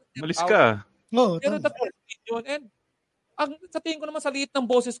 malis ka. Pero that's opinion. And sa tingin ko naman sa liit ng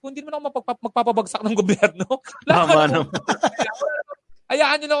boses ko, hindi naman ako magpapabagsak ng gobyerno. Tama naman.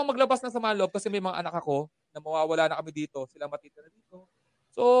 Hayaan nyo lang ako maglabas ng sama loob kasi may mga anak ako na mawawala na kami dito. Sila matitira dito.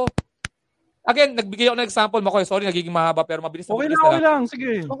 So, again, nagbigay ako ng example, Makoy. Sorry, nagiging mahaba pero mabilis na. Okay lang.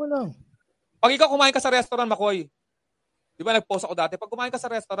 Sige. Okay lang. Pag ikaw kumain ka sa restaurant, Makoy, di ba nag-post ako dati, pag kumain ka sa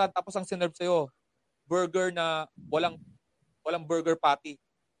restaurant tapos ang sinerve sa'yo, burger na walang burger patty.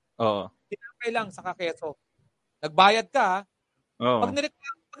 Oo. Tinapay lang sa keso. Nagbayad ka, Oo. Pag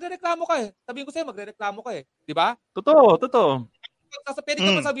nireklamo ka eh. Sabihin ko sa'yo, magrereklamo ka eh. Di ba? Totoo. Pwede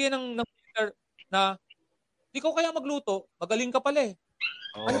ka pa sabihin ng waiter na, di ko kaya magluto, magaling ka pala eh.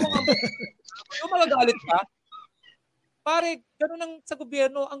 Ano bang magagalit ka? Pare, gano'n ang sa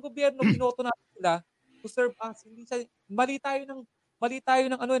gobyerno. Ang gobyerno, binoto natin sila to serve us. Hindi siya, mali tayo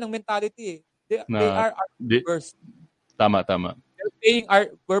ng mentality eh. They are our worst. Tama.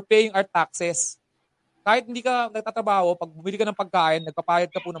 We're paying our taxes. Kahit hindi ka nagtatrabaho, pag bumili ka ng pagkain, nagpapayad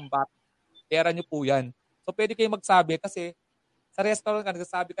ka po ng VAT. Pera nyo po yan. So, pwede kayo magsabi kasi sa restaurant ka,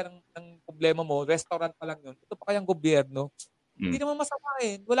 nagsasabi ka ng problema mo, restaurant pa lang yun. Ito pa kayang gobyerno. Hindi naman masama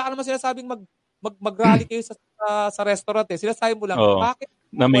eh. Wala ka naman sinasabing mag-rally kayo sa restaurant eh. Sinasabi mo lang, bakit?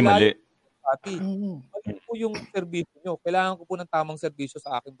 Na may mali. Mali po yung servisyo nyo. Kailangan ko po ng tamang servisyo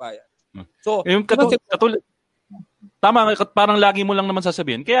sa aking bayan. So, yung tama, parang lagi mo lang naman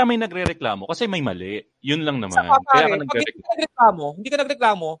sasabihin, kaya may nagrereklamo kasi may mali. Yun lang naman. Kaya hindi ka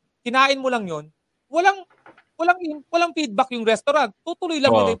nagreklamo, kinain mo lang yun, walang feedback yung restaurant. Tutuloy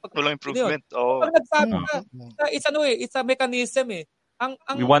lang nila yung walang improvement. Pag nagsabi ka, it's a mechanism eh.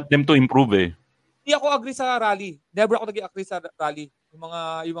 We want them to improve eh. Hindi ako agree sa rally. Never ako nag-agree sa rally. Yung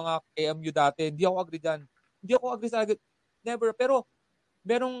mga KMU dati, hindi ako agree dyan. Hindi ako agree sa never. Pero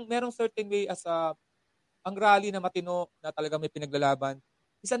merong certain way as ang rally na matino na talaga may pinaglalaban.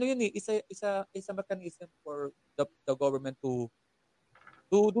 Isa yun eh. Isa mechanism for the government to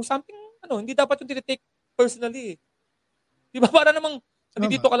do something, hindi dapat yung tinitake personally. Di ba? Para namang,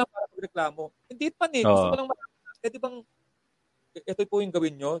 dito ka lang para magreklamo. Hindi pa eh. Gusto ko lang pwede bang, ito po yung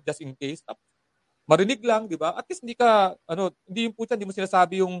gawin nyo, just in case. Marinig lang, di ba? At least hindi ka, hindi yung putya, hindi mo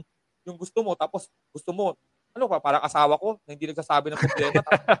sinasabi yung gusto mo, tapos gusto mo, parang asawa ko, na hindi nagsasabi ng problema.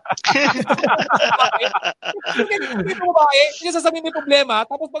 Hindi mo ba hindi sasabihin may problema,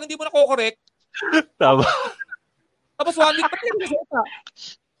 tapos pag hindi mo na-correct, tama. Tapos 1 week, pati yung resulta.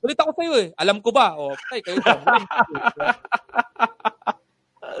 Ulit ako sa'yo eh. Alam ko ba? Kayo dyan.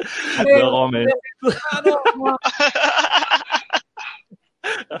 No comment.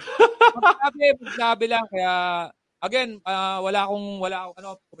 Magsabi lang. Kaya, again, wala akong,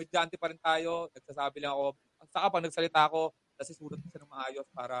 komedyante pa rin tayo. Nagsasabi lang ako. Saka pag nagsalita ako, nasusunod siya ng maayos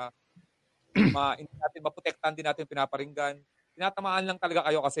para maprotektahan din natin pinaparinggan. Tinatamaan lang talaga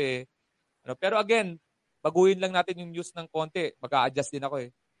kayo kasi, pero again, baguhin lang natin yung news ng konti. Mag-a-adjust din ako eh.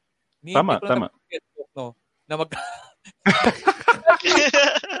 Tama.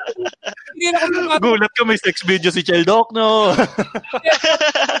 Gulat ka, may sex video si Chel Diokno.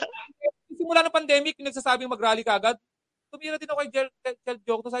 Simula ng pandemic, yung nagsasabing mag-rally ka agad, tumira din ako kay Chel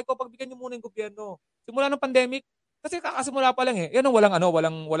Diokno. Sabi ko, pagbigyan niyo muna yung gobyerno. Simula ng pandemic, Kasi kakasimula pa lang eh. Yan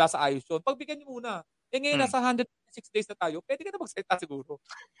ang wala sa ayos yun. Pagbigyan niyo muna. Ngayon nasa 106 days na tayo, pwede ka na magsalita siguro.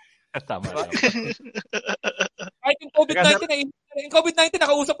 Tama. Diba? Kahit yung COVID-19,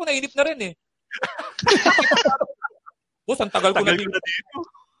 nakausap ko, nainip na rin eh. Boss, ang tagal ko na dito.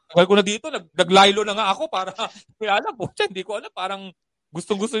 Tagal ko na dito. Naglaylo na nga ako para, alam po, hindi ko alam. Parang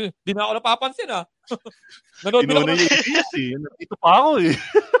gustong-gusto, di na ako napapansin ah. Nanood din ako. Dito pa ako eh.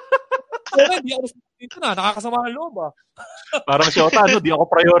 Hindi ako dito na. Nakakasama ng loob ah. Parang Shota, di ako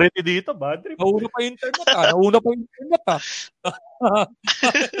priority dito. Bad trip. Nauna pa yung internet ah.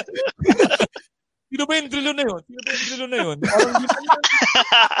 Sino ba yung drilo na yun? Parang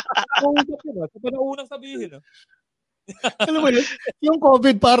hindi pa yun. Sa panaunang sabihin ah. Alam mo yun, yung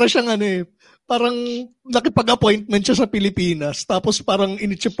COVID para siyang parang nakipag-appointment siya sa Pilipinas tapos parang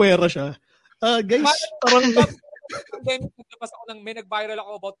initsipwera siya. Guys, parang pandemic, naglabas ako may nag-viral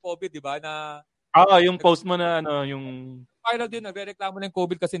ako about COVID, di ba? Na yung post mo na yung viral din, nagre-reklamo na yung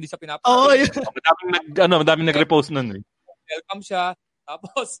COVID kasi hindi siya madaming nag-repost nun eh. Welcome siya.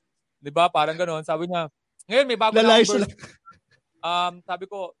 Tapos, di ba, parang gano'n. Sabi niya, ngayon may bago na number. Sabi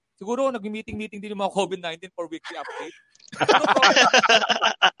ko, siguro nag-meeting din yung mga COVID-19 for weekly update.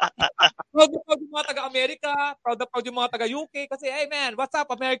 Proud na proud yung mga taga-America, proud na proud yung mga taga-UK kasi, hey man, what's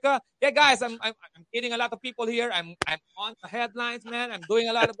up America? Yeah guys, I'm getting a lot of people here. I'm on the headlines, man. I'm doing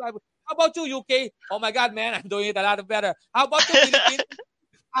a lot of. How about you, UK? Oh my God, man, I'm doing it a lot better. How about you, Philippines?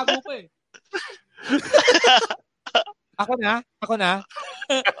 Ako pa eh. Ako na.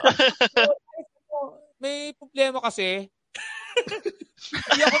 May problema kasi.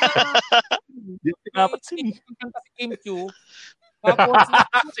 Hindi ako pinapansin. Si Kim Chiu. Tapos,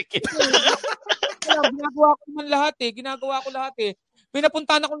 ginagawa ko lahat eh.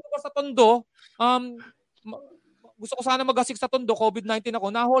 Pinapuntahan ako lugar sa Tondo. Gusto ko sana mag-asik sa Tondo. COVID-19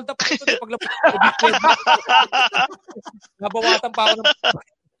 ako. Na-hold up ako ito. Paglapos COVID-19. Nabawatan pa ako.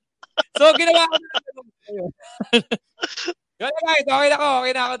 So, ginawa ko na. Yun guys,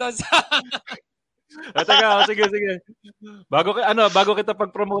 okay na ako doon sa... Sige. Bago kita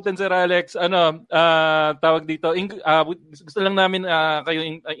pag-promotein, Sir Alex, tawag dito, gusto lang namin kayo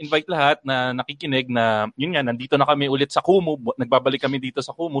invite lahat na nakikinig na, yun nga, nandito na kami ulit sa Kumu, nagbabalik kami dito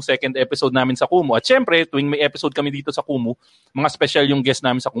sa Kumu, second episode namin sa Kumu. At syempre, tuwing may episode kami dito sa Kumu, mga special yung guest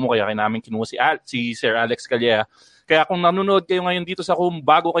namin sa Kumu, kaya namin kinuha si Sir Alex Calleja. Kaya kung nanonood kayo ngayon dito sa Kumu,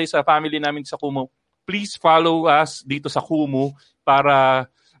 bago kayo sa family namin sa Kumu, please follow us dito sa Kumu para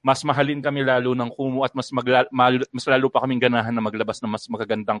mas mahalin kami lalo ng Kumu at mas lalo pa kaming ganahan na maglabas ng mas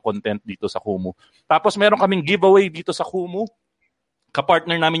magagandang content dito sa Kumu. Tapos meron kaming giveaway dito sa Kumu.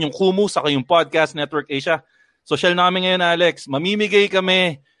 Kapartner namin yung Kumu saka yung Podcast Network Asia. Social namin ngayon, Alex. Magbibigay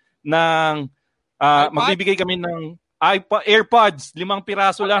kami ng AirPods. 5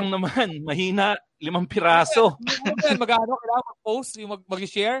 piraso lang naman. Mahina. 5 piraso. Magkano kailangan mag-post, yung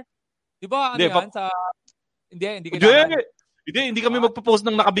mag-share? Di ba? Hindi kailangan. Hindi kami magpo-post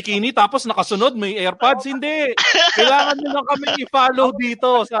ng nakabikini tapos nakasunod may AirPods. Hindi. Kailangan nyo lang kami i-follow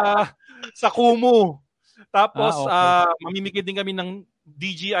dito sa Kumu. Tapos mamimigay din kami ng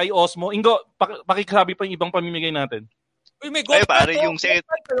DJI Osmo. Ingo, pakisabi pa yung ibang pamimigay natin. Uy, may gold card. Yung second...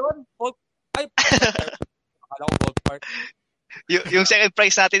 Akala ko gold card. yung second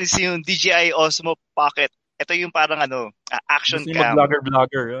prize natin is yung DJI Osmo Pocket. Ito yung parang action cam.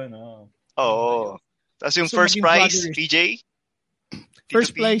 Vlogger. Yun. Oo. Tapos yung first prize, PJ?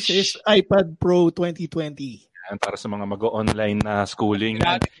 First prize is iPad Pro 2020. Yan, para sa mga mag-online na schooling.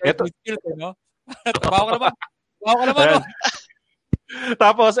 Ito. Bawa ka naman.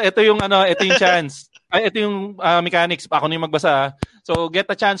 Tapos, ito yung chance. Ito yung mechanics. Ako na yung magbasa. So,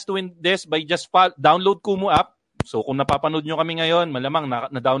 get a chance to win this by just download Kumu app. So, kung napapanood nyo kami ngayon, malamang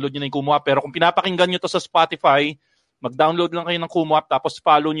na-download nyo na yung Kumu app. Pero kung pinapakinggan nyo to sa Spotify, mag-download lang kayo ng Kumu app. Tapos,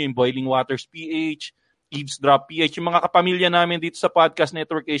 follow nyo yung Boiling Waters PH, Eavesdrop PH, yung mga kapamilya namin dito sa Podcast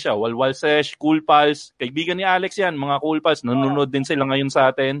Network Asia, Walwal Sesh, Cool Pals, kaibigan ni Alex yan, mga Cool Pals, nanonood din sila ngayon sa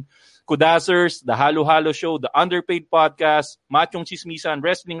atin. Kudasers, The Halo Halo Show, The Underpaid Podcast, Machong Chismisan,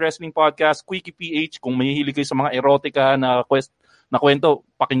 Wrestling Podcast, Quickie PH, kung mahihilig kayo sa mga erotica na kwento,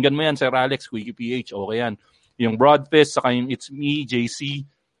 pakinggan mo yan, Sir Alex, Quickie PH, okay yan. Yung Broadfist, saka yung It's Me, JC,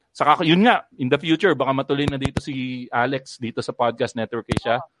 saka yun nga, in the future, baka matuloy na dito si Alex dito sa Podcast Network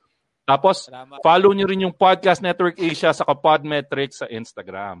Asia. Tapos, follow nyo rin yung Podcast Network Asia sa Podmetrics sa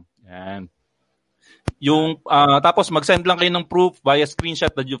Instagram. Yan. Tapos, mag-send lang kayo ng proof via screenshot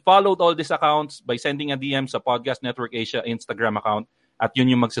that you followed all these accounts by sending a DM sa Podcast Network Asia Instagram account at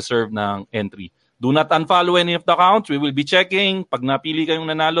yun yung magsaserve ng entry. Do not unfollow any of the accounts. We will be checking. Pag napili kayong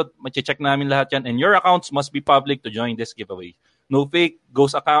nanalo, mache-check namin lahat yan. And your accounts must be public to join this giveaway. No fake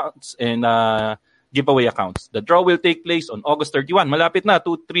ghost accounts and giveaway accounts. The draw will take place on August 31. Malapit na,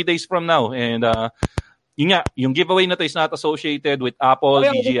 2-3 days from now. And yun nga, yung giveaway na to is not associated with Apple,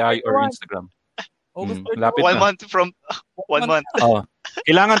 BGI, or Instagram. Malapit 1 month from 1 month.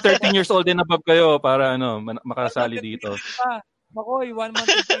 Kailangan 13 years old din above kayo para makasali dito. Makoy, 1 month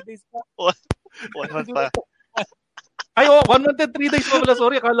and 3 days pa. 1 month pa. Ay, 1 month and 3 days pa pala.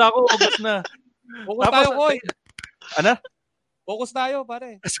 Sorry, akala ko August na. Focus tayo, Koy. Ano? Focus tayo,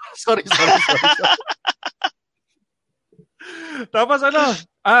 pare. Sorry. Tapos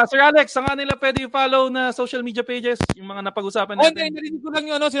Sir Alex, saan nila pwede i-follow na social media pages? Yung mga napag-usapan natin? Narinig ko lang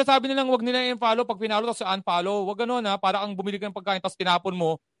yung sinasabi nilang wag nila i-follow pag pinalo tapos unfollow. Wag ganun para kang bumili ka ng pagkain tapos tinapon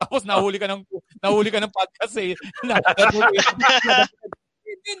mo. Tapos nahuli ka ng podcast eh.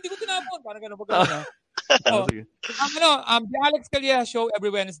 Hindi ko tinapon. Parang ganun. The Alex Calleja Show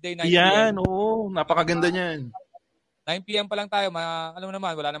every Wednesday 9 p.m. Yan, napakaganda niyan. 9 p.m. pa lang tayo. Alam mo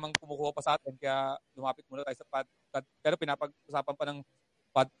naman, wala namang kumukuha pa sa atin. Kaya lumapit muna tayo sa podcast. Pero pinapag-usapan pa ng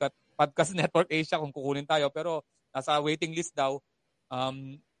Podcast Network Asia kung kukunin tayo. Pero nasa waiting list daw.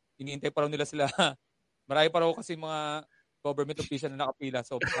 Iniintay pa raw nila sila. Marami pa raw kasi mga government official na nakapila.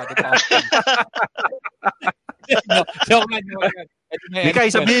 So, pagkado pa ako. Joke man. Mikay,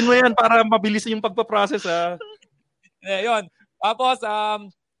 sabihin mo yan para mabilis yung pagpaprocess. Yun. Tapos,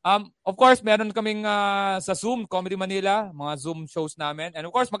 of course, meron kaming sa Zoom, Comedy Manila, mga Zoom shows namin. And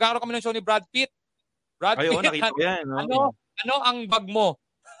of course, magkakaroon kami ng show ni Brad Pitt. Pitt, nakita ko yan. Ano ang bag mo?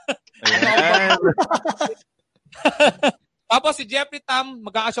 Tapos si Jeffrey Tam,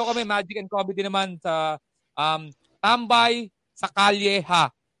 magkaka-show kami, Magic and Comedy naman sa Tambay sa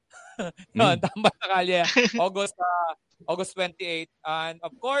Calleja. Tambay sa Calleja. August 28. And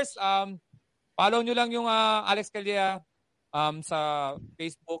of course, follow nyo lang yung Alex Calleja sa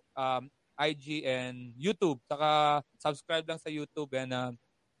Facebook, IG, and YouTube. Saka subscribe lang sa YouTube. And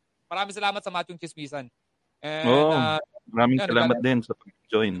maraming salamat sa Matchong Chismisan. And, maraming salamat din sa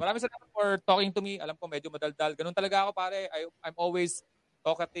pag-join. Maraming salamat for talking to me. Alam ko medyo madaldal. Ganun talaga ako, pare. I'm always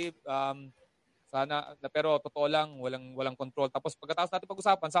talkative. Pero totoo lang, walang control. Tapos pagkatapos natin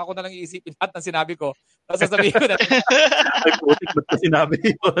pag-usapan, saka ko na lang iisipin lahat ng sinabi ko. Tapos sasabihin ko na. Ay, putik, ba't ka sinabi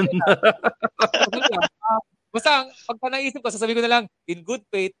yun? Basta, pagka naisip ko, sasabihin ko na lang, in good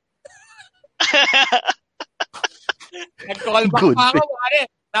faith. Nag-call back pa ako, pare.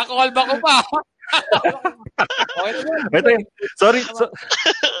 Naka-call back ko pa. Okay, sorry.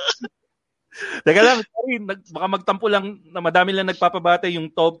 Teka lang, sorry. Baka magtampo lang na madami lang nagpapabate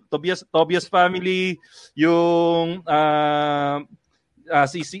yung Tobias family, yung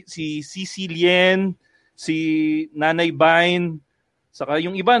si Cecilien, si Nanay Vine, saka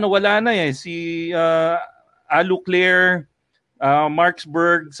yung iba nawala na si Alu Claire,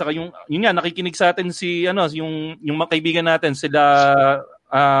 Marksburg, saka yung nga nakikinig sa atin si yung mga kaibigan natin sila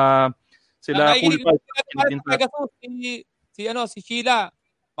Cool Pegasus, si Sheila.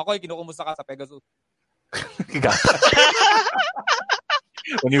 Makoy, kinukumusta ka sa Pegasus?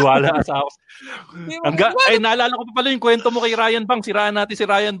 Maniwala ka sa house. Naalala ko pa pala yung kwento mo kay Ryan Bang. Siraan natin si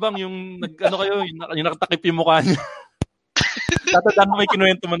Ryan Bang, yung yung nakatakip yung mukha niya. Tatandaan mo may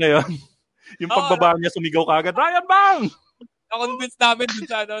kinuwento mo na yun. Yung pagbaba niya, sumigaw ka agad, Ryan Bang! Na-convince namin dun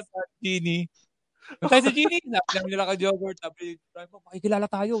sa Genie. Kasi si Genie, napilang nila ka Jogurt, sabi, Ryan Bang,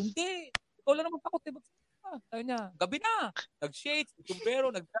 makikilala tayo. Hindi! Ikaw lang naman takot. Sabi niya, gabi na. Nag-shades, nag-tumbero,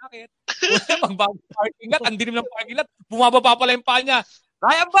 nag-jacket. Magbagong parking lot, ang dilim ng parking lot. Bumababa pala yung paa niya.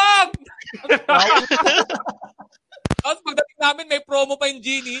 Ryan Bang! Tapos pagdating namin, may promo pa yung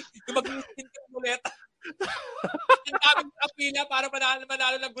Genie. Yung mag-skin ka ulit. Ang daming kapila para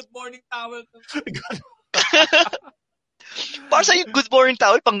manalo ng good morning towel. Para sa yung good morning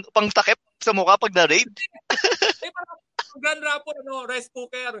towel, pang takip sa mukha pag na-raid? Parang grand rapper, rice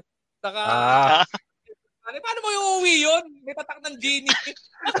cooker. Saka, paano mo yung uwi yun? May patak ng Genie.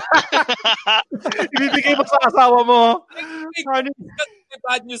 Ibibigay mo sa asawa mo. May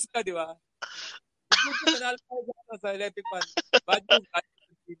bad news ka, di ba? Sa electric fan. Bad news.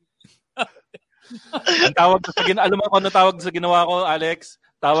 Ang tawag sa alam mo kung ano tawag sa ginawa ko, Alex?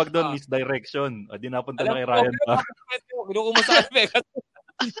 Tawag doon, misdirection. O, di napunta na kay Ryan. Kinuko mo sa Vegas.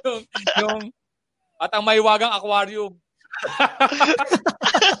 yung at ang maiwagang aquarium.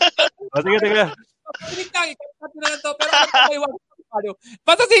 Sige.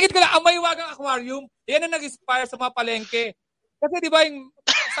 Basta sigit ko lang, ang maiwagang aquarium, yan ang nag-inspire sa mga palengke. Kasi di ba yung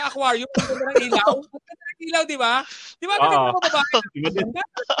sa aquarium, ang ilaw? Ang ilaw, di ba? Di ba? Mga babae.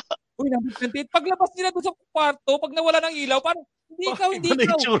 Uy, paglabas nila doon sa kwarto, pag nawala ng ilaw, parang, hindi ikaw.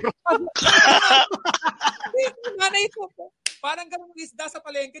 Nanay ko. Parang ganun isda sa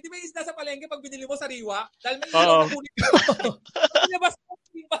palengke. Di ba yung isda sa palengke pag binili mo sa riwa? Dahil may ilaw na kulit.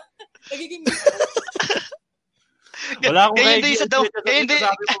 Nagiging Wala akong Ganyan din sa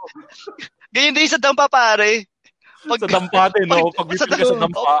ganyan din sa dampa, pare. Sa dampa din, no? Pag bibig ka sa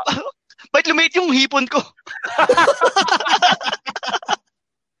dampa. Bakit lumit yung hipon ko?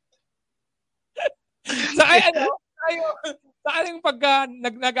 Sa yung pagka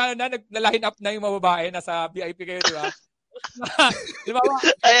nag-line up na yung mga babae, nasa VIP kayo, di ba?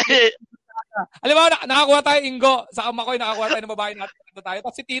 Halimbawa, nakakuha tayo Ingo, sa Makoy, nakakuha tayo ng babae natin.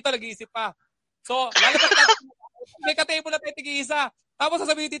 Tapos si Tito, nag-iisip pa. So, lalabas natin, may ka-table na tayo tig-iisa. Tapos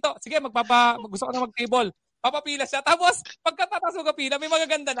sasabihin Tito, sige, gusto ko na mag-table. Papapila siya. Tapos, pagkatatas mo kapila, may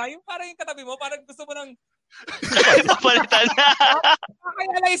magaganda na. Yung parang yung katabi mo, parang gusto mo ng papalitan na.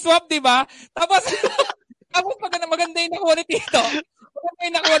 Kaya na i-swap, di ba? Tapos pag maganda yung nakuha ni Tito. Tapos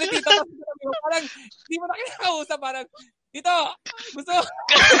parang hindi mo na kinakausap. Parang, Tito, gusto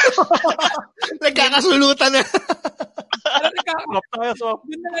nagkakasulutan na.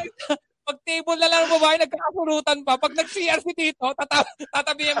 Pag table na lang ng babae, nagkakasulutan pa. Pag nag-CR si Tito,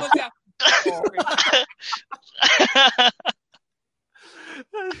 tatabihin mo siya. Okay.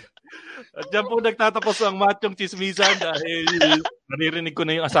 At dyan po nagtatapos ang Machong Chismisan dahil naririnig ko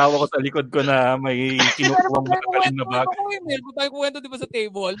na yung asawa ko sa likod ko na may kinukuwang matagaling na bag. Meron tayo kuwento di ba sa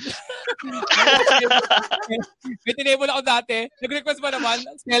table? May tinable ako dati. Nag-request ba naman?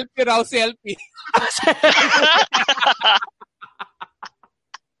 Selfie raw, selfie.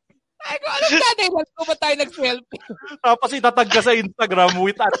 Ay, kung anong dati, kung ba tayo nag-selfie? Tapos itatag ka sa Instagram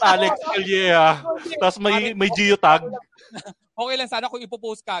with @Alex Calleja. Tapos may geotag. Okay lang sana kung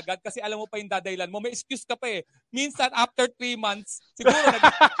ipopost ka agad kasi alam mo pa yung dadaylan mo. May excuse ka pa eh. Minsan, after 3 months, siguro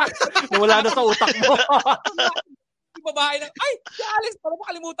nawala na sa utak mo. Yung babae na, ay, si Alex, parang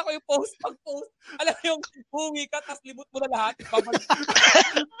makalimutan ko yung post. Pag-post, alam mo yung huwi ka, tapos limot mo na lahat.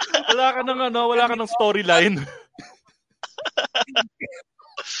 Wala ka ng storyline.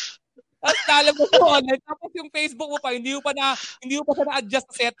 At alam mo po online, tapos yung Facebook mo pa, hindi mo pa sa na-adjust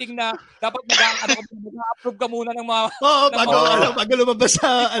sa setting na dapat mag-approve ka muna ng mga... Oo, bago lumabas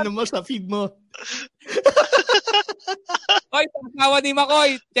sa, sa feed mo. Oy, asawa ni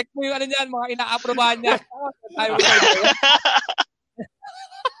Makoy, check mo yung mga ina-approvean niya.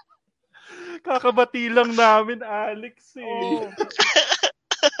 Kakabati lang namin, Alex eh.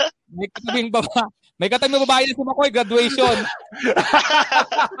 May katabing babae na si Makoy, graduation.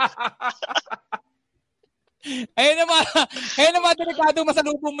 Ayun naman, delikado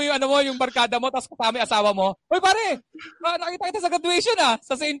masalubong mo yung barkada mo, tapos kasama yung asawa mo. Hoy pare, nakita kita sa graduation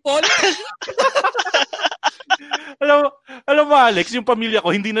sa St. Paul. Alam mo Alex, yung pamilya ko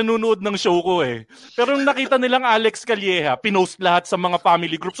hindi nanonood ng show ko eh. Pero nung nakita nilang Alex Calleja, pinost lahat sa mga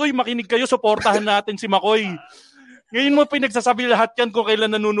family groups. Uy, makinig kayo, suportahan natin si Makoy. Ngayon mo pinagsasabi lahat yan kung kailan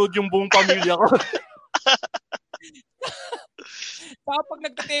nanonood yung buong pamilya ko. Pag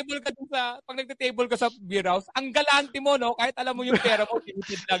nagte-table ka sa beer house, ang galante mo, no? Kahit alam mo yung pera mo,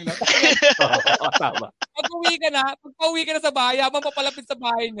 tinitid lang, no? Tama. Pag pauwi ka na sa bahay, habang papalapit sa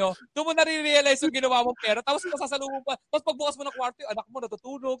bahay nyo, doon mo nare-realize yung ginawa mong pera, tapos masasalubong pa. Tapos pagbukas mo ng kwarto, anak mo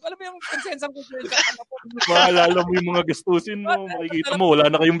natutulog. Alam mo yung konsensang maalala mo yung mga gastusin mo, makikita mo,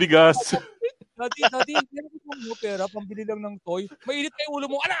 wala na kayong bigas. Dati, mo pera, pambili lang ng toy. Mainit na yung ulo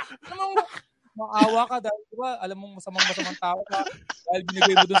mo, anak! Maawa ka dahil, diba, alam mo masamang tao ka dahil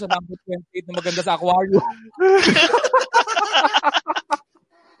binigay mo dun sa number 28 na maganda sa aquarium.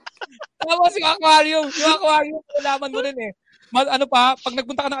 Tapos yung aquarium, alaman mo rin eh. Pag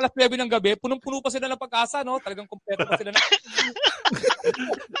nagpunta ka ng alas 9 ng gabi, punong-puno pa sila ng Pag-asa, no? Talagang kompleto pa sila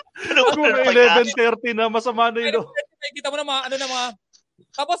Kung 11:30 na, masama na yun. Kita mo na mga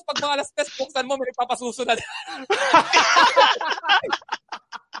tapos pag mga alas 10, buksan mo, may nagpapasuso na.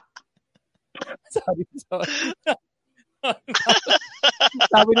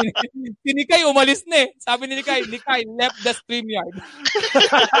 Sabi ni Nikay, umalis na eh. Sabi ni Nikay left the StreamYard.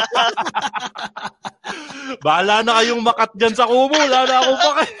 Bahala na kayong makat dyan sa Kumu. Wala na akong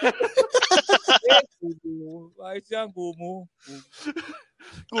pakat. Ayos yan, Kumu.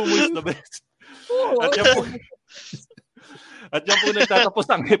 Kumu is the best. At yan po nagtatapos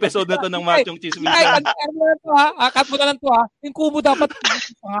ang episode na to ng Machong Chismisan. Cut mo na lang to Yung Kumu dapat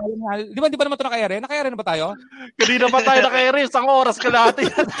pangalan. Di ba naman ito naka-air? Naka-air na ba tayo? Kanina pa tayo naka-air. 1 oras kalahati.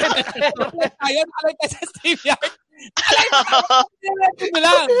 Tayo, nakalay tayo sa StreamYard.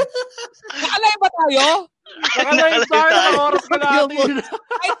 Nakalay ba tayo? Nakalay tayo 1 oras kalahati.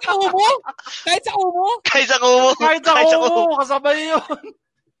 Kahit sa Kumu? Kahit sa Kumu. Kasabay yun.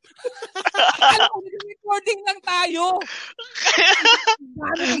 Recording lang tayo.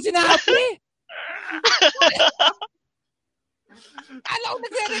 Ano yung sinabi? Kala ko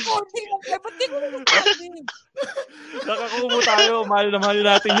nagre-recording lang. Ba't di ko nagre-recording? Nakakumo tayo. Mahal na mahal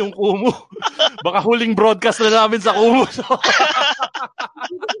natin yung Kumu. Baka huling broadcast na namin sa Kumu.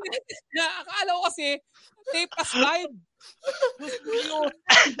 Akala ko kasi, tape as live.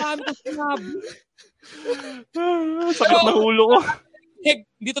 Ang dami ko sinabi. Sakit ng ulo ko.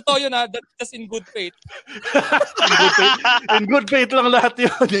 Hindi totoo yun ha. That's just in good faith. In good faith lang lahat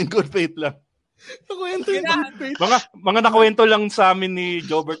yun. In good faith lang. Nakwento yung good faith. Mga nakwento lang sa amin ni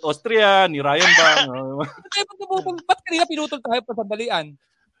Jobert Austria, ni Ryan Bang. Ba't kanina pinutol tayo pa sandalian?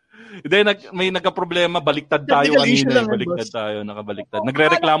 Hindi, may nagka-problema. Baliktad tayo kanina. Baliktad tayo. Nakabaliktad.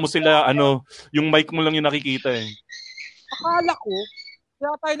 Nagre-reklamo sila, yung mic mo lang yung nakikita eh. Akala ko,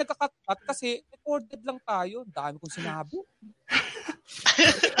 kaya tayo nagkakat kasi recorded lang tayo. Dami kong sinabi.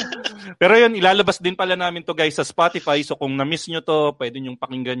 Pero yun, ilalabas din pala namin to guys sa Spotify. So kung na-miss nyo to, pwede nyong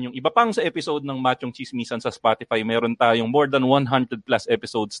pakinggan yung iba pang sa episode ng Machong Chismisan sa Spotify. Meron tayong more than 100 plus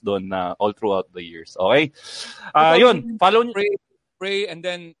episodes doon na all throughout the years. Okay? Yun, follow nyo. Pray, and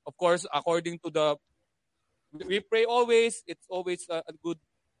then, of course, according to we pray always. It's always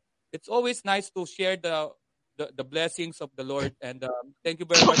it's always nice to share the blessings of the Lord, and thank you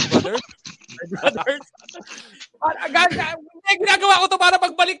very much, brothers. Ginagawa ko to para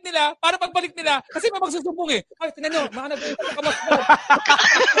pagbalik nila kasi may magsusumbong eh. Ay, tingnan nyo, mga nag-uusap.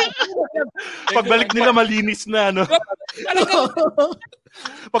 Pagbalik nila malinis na,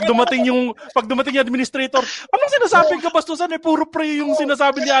 Pag dumating yung administrator, anong sinasabing kabastusan eh? Puro pray yung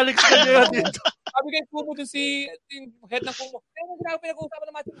sinasabi ni Alex kanya dito. Sabi kay Kumu dun yung head ng Kumu. Kaya pinag-uusapan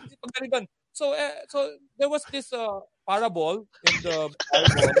naman pagdating doon. So there was this parable in the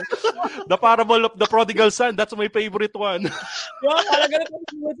Bible. The parable of the prodigal son. That's my favorite one. Yeah, parang ganun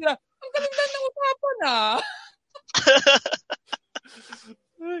sila. Ang ganda ng usapan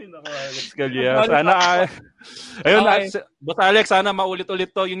Ay, naku, Alex Gallia. Sana, ayun, Boss Alex, sana maulit-ulit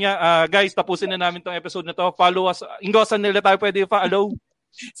to. Yun nga, guys, tapusin na namin tong episode na to. Follow us. Ingo, saan nila tayo pwede follow?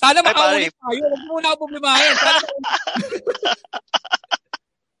 Sana makaulit tayo. Huwag muna ako problemahin.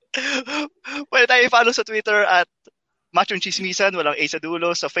 Pwede tayo i-follow sa Twitter at Machong Chismisan, walang A sa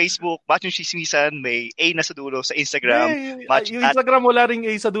dulo. Sa Facebook, Machong Chismisan, may A na sa dulo. Sa Instagram, yung Instagram wala ring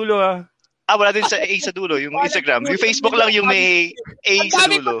A sa dulo, wala din sa A sa dulo, yung Instagram. Yung Facebook lang yung may A sa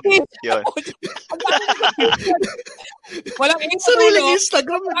dulo. Yun. Walang A sa dulo.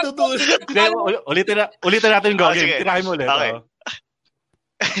 Instagram na dulo. Ulitin natin yung game. Tirahin mo ulit. Okay.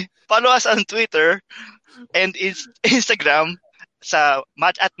 Follow us on Twitter and Instagram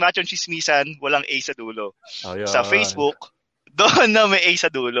at Machong Chismisan, walang A sa dulo. Sa Facebook, doon na may A sa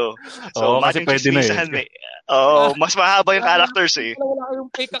dulo. So, Machong Chismisan, mas mahaba yung characters eh. Wala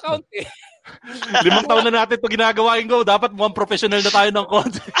kayong fake account eh. 5 taon na natin ito ginagawa, Ingo. Dapat mukhang professional na tayo ng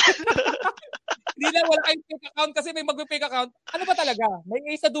content. Hindi lang, wala kayong fake account kasi may mag-fake account. Ano ba talaga? May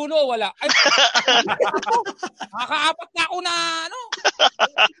A sa dulo o wala? Ay, nakakaapat na ako na,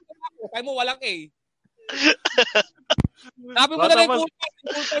 kaya mo walang A. Sabi mo na lang yung full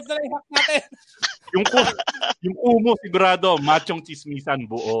times na lang i-hack natin. yung Kumu, sigurado, Machong Chismisan,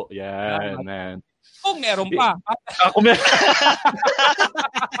 buo. Yan, man. Kung meron pa. Kung meron.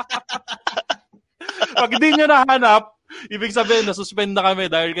 Pag hindi nyo nahanap, ibig sabihin, nasuspend na kami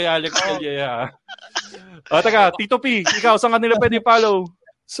dahil kay Alex Gallia. Taka, Tito P, ikaw, saan ka nila pwede follow?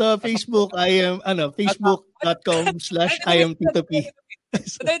 Sa Facebook, facebook.com/IamTitoP.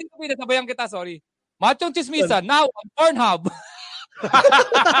 Dahil Tito P, nasabayan kita, sorry. Machong Chismisan, now on Pornhub.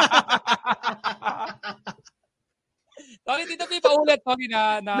 Sorry, Tito P, paulit. Sorry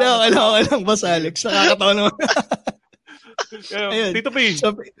na. Walang Boss Alex. Nakakatawa naman. Ayun, Tito P.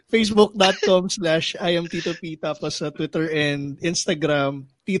 So, facebook.com/IamTitoP. Tapos sa Twitter and Instagram,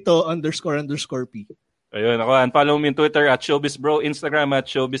 Tito__P. Ayun, follow me on Twitter at ShowbizBro, Instagram at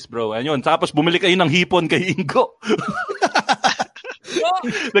ShowbizBro. Ayun, tapos bumili kayo ng hipon kay Ingo.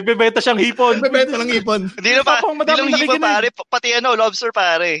 Nagbebenta siyang hipon. Nagbebenta ng hipon. Hindi lang hipon pare, pati lobster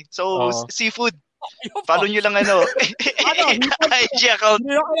pare. So, seafood. Follow nyo lang IG account.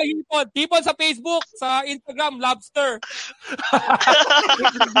 Hipon sa Facebook, sa Instagram, lobster.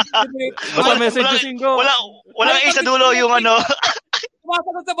 Basta messages, Ingo. Walang A sa dulo yung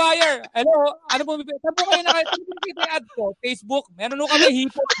Sumasagot sa buyer. Hello, ano po kayo nakita yung ad ko? Facebook, meron kami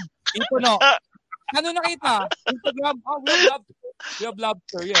hipon. Hipon Ano nakita? Instagram, we have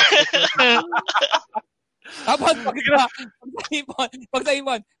lobster, yes. Tapos pag sa hipon,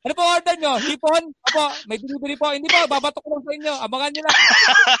 ano po order nyo? Hipon? Apo, may delivery po. Hindi po, babatok ko lang sa inyo. Abangan nyo lang.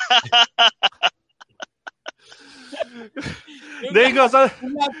 Dego, sa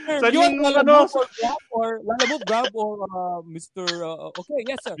yung Lalamove Grab or Mr. Okay,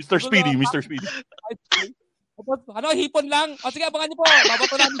 yes sir. Mr. Speedy. Hipon lang. O sige, abangan niyo po.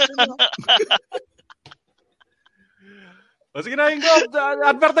 Babato namin sa inyo. O sige na, Ingo.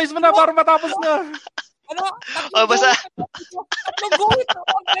 Advertise mo na para matapos na. Basta. Tatlong guhit.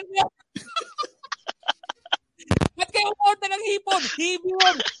 Ba't kayo umorder ng hipon? Hibi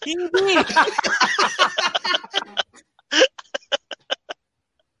yun. Hibi.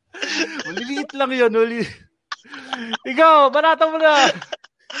 Maliliit lang yun. Ikaw, banata mo na.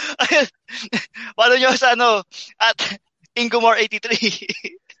 Follow nyo sa at Ingomore83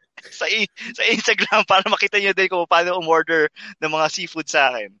 sa Instagram para makita nyo din kung paano umorder ng mga seafood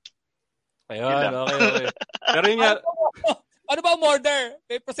sa akin. Ayun, okay. Pero yun nga. Ano ba umorder?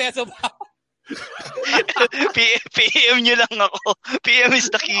 May proseso ba? PM nyo lang ako. PM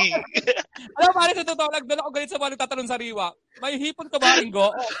is the key. Alam mo, pare, sa totoo lang, doon ako galit sa mga nagtatanong sa Riwa. May hipon ka ba,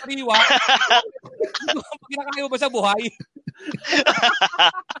 Ingo? Riwa? Kinakain mo ba sa buhay?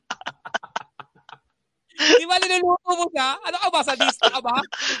 Di ba niluluto mo siya? Ano ka ba? Sadista ka ba?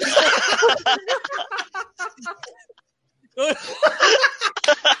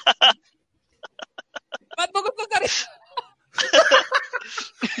 Ba't mo gusto ka rin?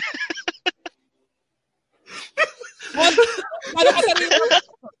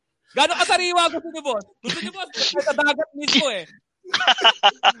 Gano'ng kasariwa gusto niyo, boss? Gusto niyo, boss? Sa dagat mismo eh.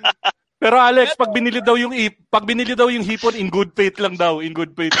 Pero Alex, pag binili daw yung hipon, in good faith lang daw. In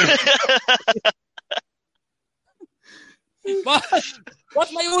good faith.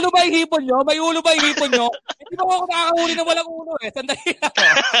 Boss, may ulo ba yung hipon nyo? Hindi ba ako nakakahuli na walang ulo eh. Sandali lang.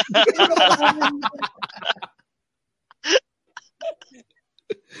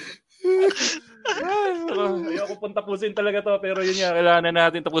 Ayoko pong tapusin talaga to, pero yun nga, kailangan na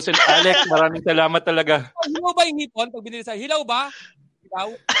natin tapusin. Alex, maraming salamat talaga. Hilaw ba yung hipon? Pag binili sa hilaw ba? Hilaw?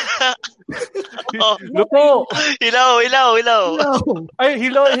 Luto! Hilaw. Ay,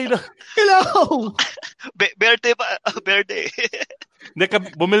 hilaw. Berde pa. Berde. Hindi,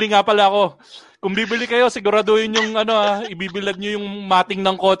 bumili nga pala ako. Kung bibili kayo, siguraduhin yung ibibilad nyo yung mating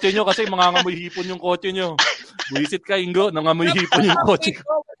ng kotse nyo kasi mangangamoy hipon yung kotse nyo. Buisit ka, Ingo, nangamoy hipon yung kotse.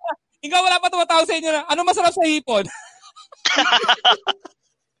 Ingo, wala pa tumatawag sa inyo na, ano masarap sa hipon?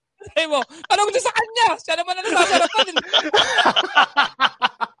 Sabi mo, tanong nyo sa kanya. Siya naman na nasasarapan.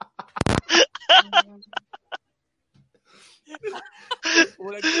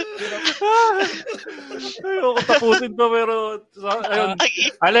 Ayoko tapusin to, pero ayun.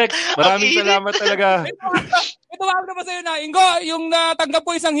 Alex, maraming salamat talaga. Ito wag na ba sa'yo na, Ingo, yung natanggap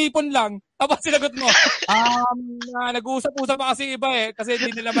ko isang hipon lang. Tapos sinagot mo, nag-uusap-usap pa kasi iba eh, kasi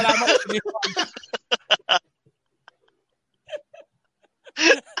hindi nila malaman.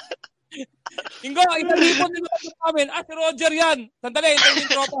 Ingo, isang hipon nila namin. Si Roger yan. Sandali, ito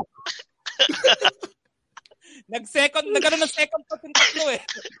yung tropa. Nagkaroon ng second thought yung tatlo eh.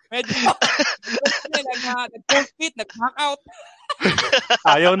 Medyo nag-cold feet, nag-knock out.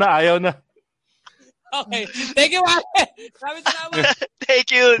 Ayaw na. Okay. Thank you, Alex. Maraming salamat. Thank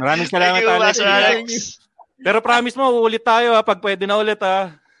you. Maraming salamat, Alex. Pero promise mo, uulit tayo pag pwede na ulit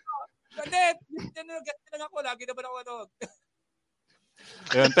ha. Hindi. Ganti lang ako. Lagi naman ako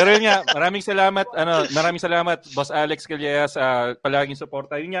Yun, pero yun nga, maraming salamat Boss Alex Callejas sa palaging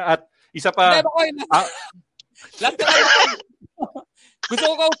suporta. Yun nga, at isa pa... Last na lang. Gusto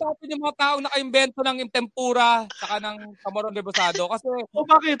ko kausapin yung mga taong naka-invento ng tempura saka ng camarón rebusado. Kasi...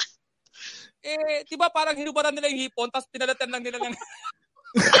 bakit? Diba parang hinubaran nila yung hipon tapos tinalatan lang nila ng...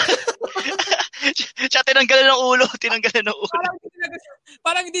 Siya tinanggalan ng ulo.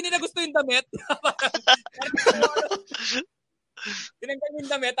 Parang hindi nila gusto yung damit. Tinanggal yung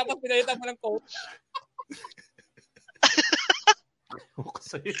damit tapos pinalitan mo ng coat.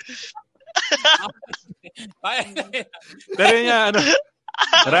 Pero yun nga,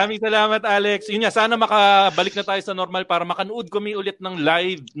 maraming salamat, Alex. Yun nga, sana makabalik na tayo sa normal para makanood kami ulit ng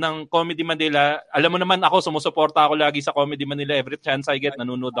live ng Comedy Manila. Alam mo naman ako, sumusuporta ako lagi sa Comedy Manila. Every chance I get,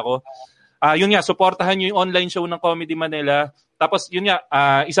 nanonood ako. Yun nga, suportahan nyo yung online show ng Comedy Manila. Tapos, yun nga,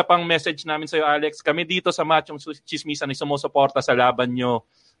 isa pang message namin sa'yo, Alex. Kami dito sa Machong Chismisan ay sumusuporta sa laban nyo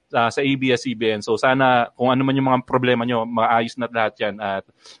sa ABS-CBN. So, sana kung ano man yung mga problema nyo, maayos na lahat yan. At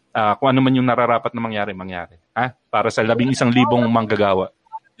kung ano man yung nararapat na mangyari. Para sa 11,000 manggagawa.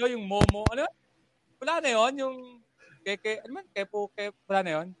 Yung Momo, ano? Wala na yun? Yung wala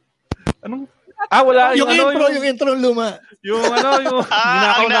na yun? Anong? Wala. Yung intro luma. Yung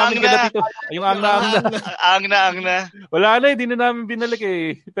ninakaw namin kaya dito. Yung ang na. Wala na, hindi na namin binalik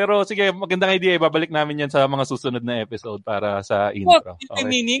eh. Pero sige, magandang idea. Babalik namin yan sa mga susunod na episode para sa intro. Okay.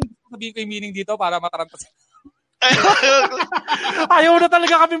 Sabihin ko yung meaning dito para matarantas. Ayaw na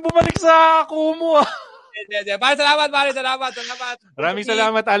talaga kami bumalik sa Kumu. Salamat. Maraming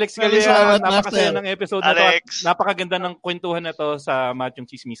salamat, Alex Maraming Galea. salamat, Napakasaya Master. ng episode na to. Alex. At napakaganda ng kwentuhan na to sa Machong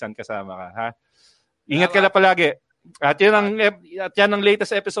Chismisan kasama ka. Ha? Ingat ka lang palagi. At yan ang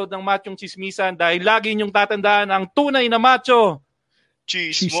latest episode ng Machong Chismisan dahil lagi niyong tatandaan ang tunay na macho.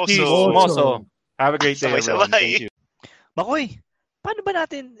 Chismoso. Have a great day, everyone. Thank you. Makoy, paano ba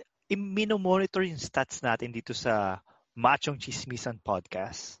natin i-monitor yung stats natin dito sa Machong Chismisan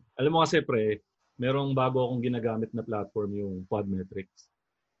Podcast? Alam mo kasi, pre, merong bago akong ginagamit na platform, yung Podmetrics.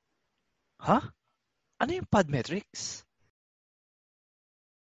 Ha? Ano yung Podmetrics?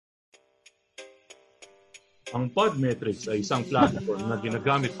 Ang Podmetrics ay isang platform na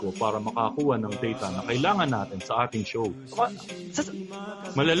ginagamit ko para makakuha ng data na kailangan natin sa ating show.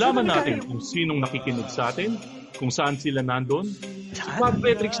 Malalaman natin kung sinong nakikinig sa atin, kung saan sila nandun. Si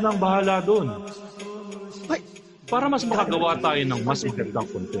Podmetrics na ang bahala doon. Para mas makagawa tayo ng mas magandang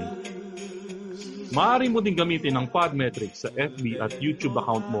content. Maaari mo din gamitin ang Podmetrics sa FB at YouTube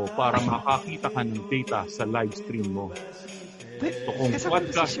account mo para makakita ka ng data sa live stream mo. So kung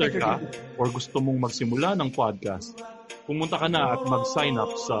podcaster ka or gusto mong magsimula ng podcast, pumunta ka na at mag-sign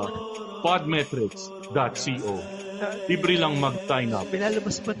up sa podmetrics.co. Libre lang mag-sign up.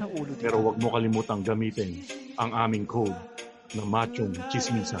 Pinalabas pa ng ulo dito. Pero huwag mo kalimutang gamitin ang aming code na Machong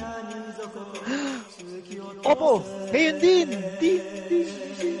Chismisan. Opo, ngayon din.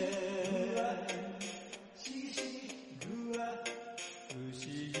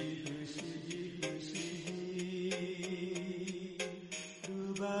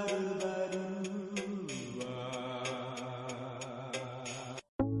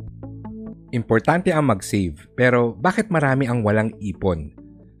 Importante ang mag-save, pero bakit marami ang walang ipon?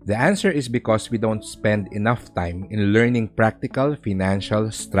 The answer is because we don't spend enough time in learning practical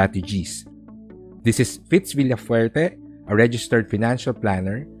financial strategies. This is Fitz Villafuerte, a registered financial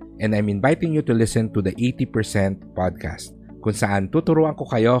planner, and I'm inviting you to listen to the 80% podcast, kung saan tuturuan ko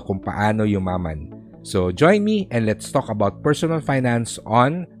kayo kung paano yumaman. So join me and let's talk about personal finance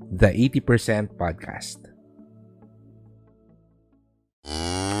on the 80% podcast.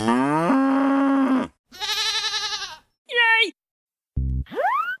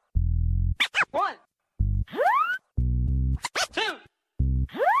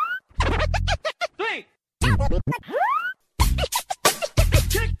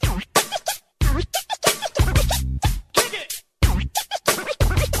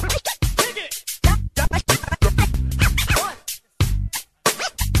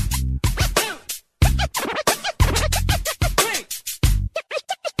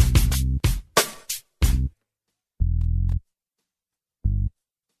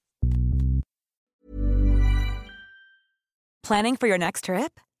 Planning for your next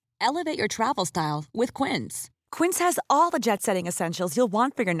trip? Elevate your travel style with Quince. Quince has all the jet-setting essentials you'll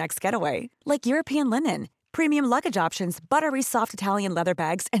want for your next getaway, like European linen, premium luggage options, buttery soft Italian leather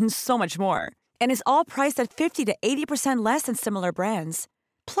bags, and so much more. And is all priced at 50 to 80% less than similar brands.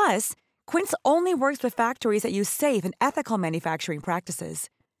 Plus, Quince only works with factories that use safe and ethical manufacturing practices.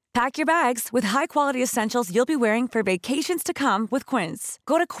 Pack your bags with high-quality essentials you'll be wearing for vacations to come with Quince.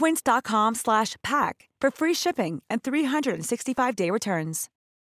 Go to quince.com/pack for free shipping and 365-day returns.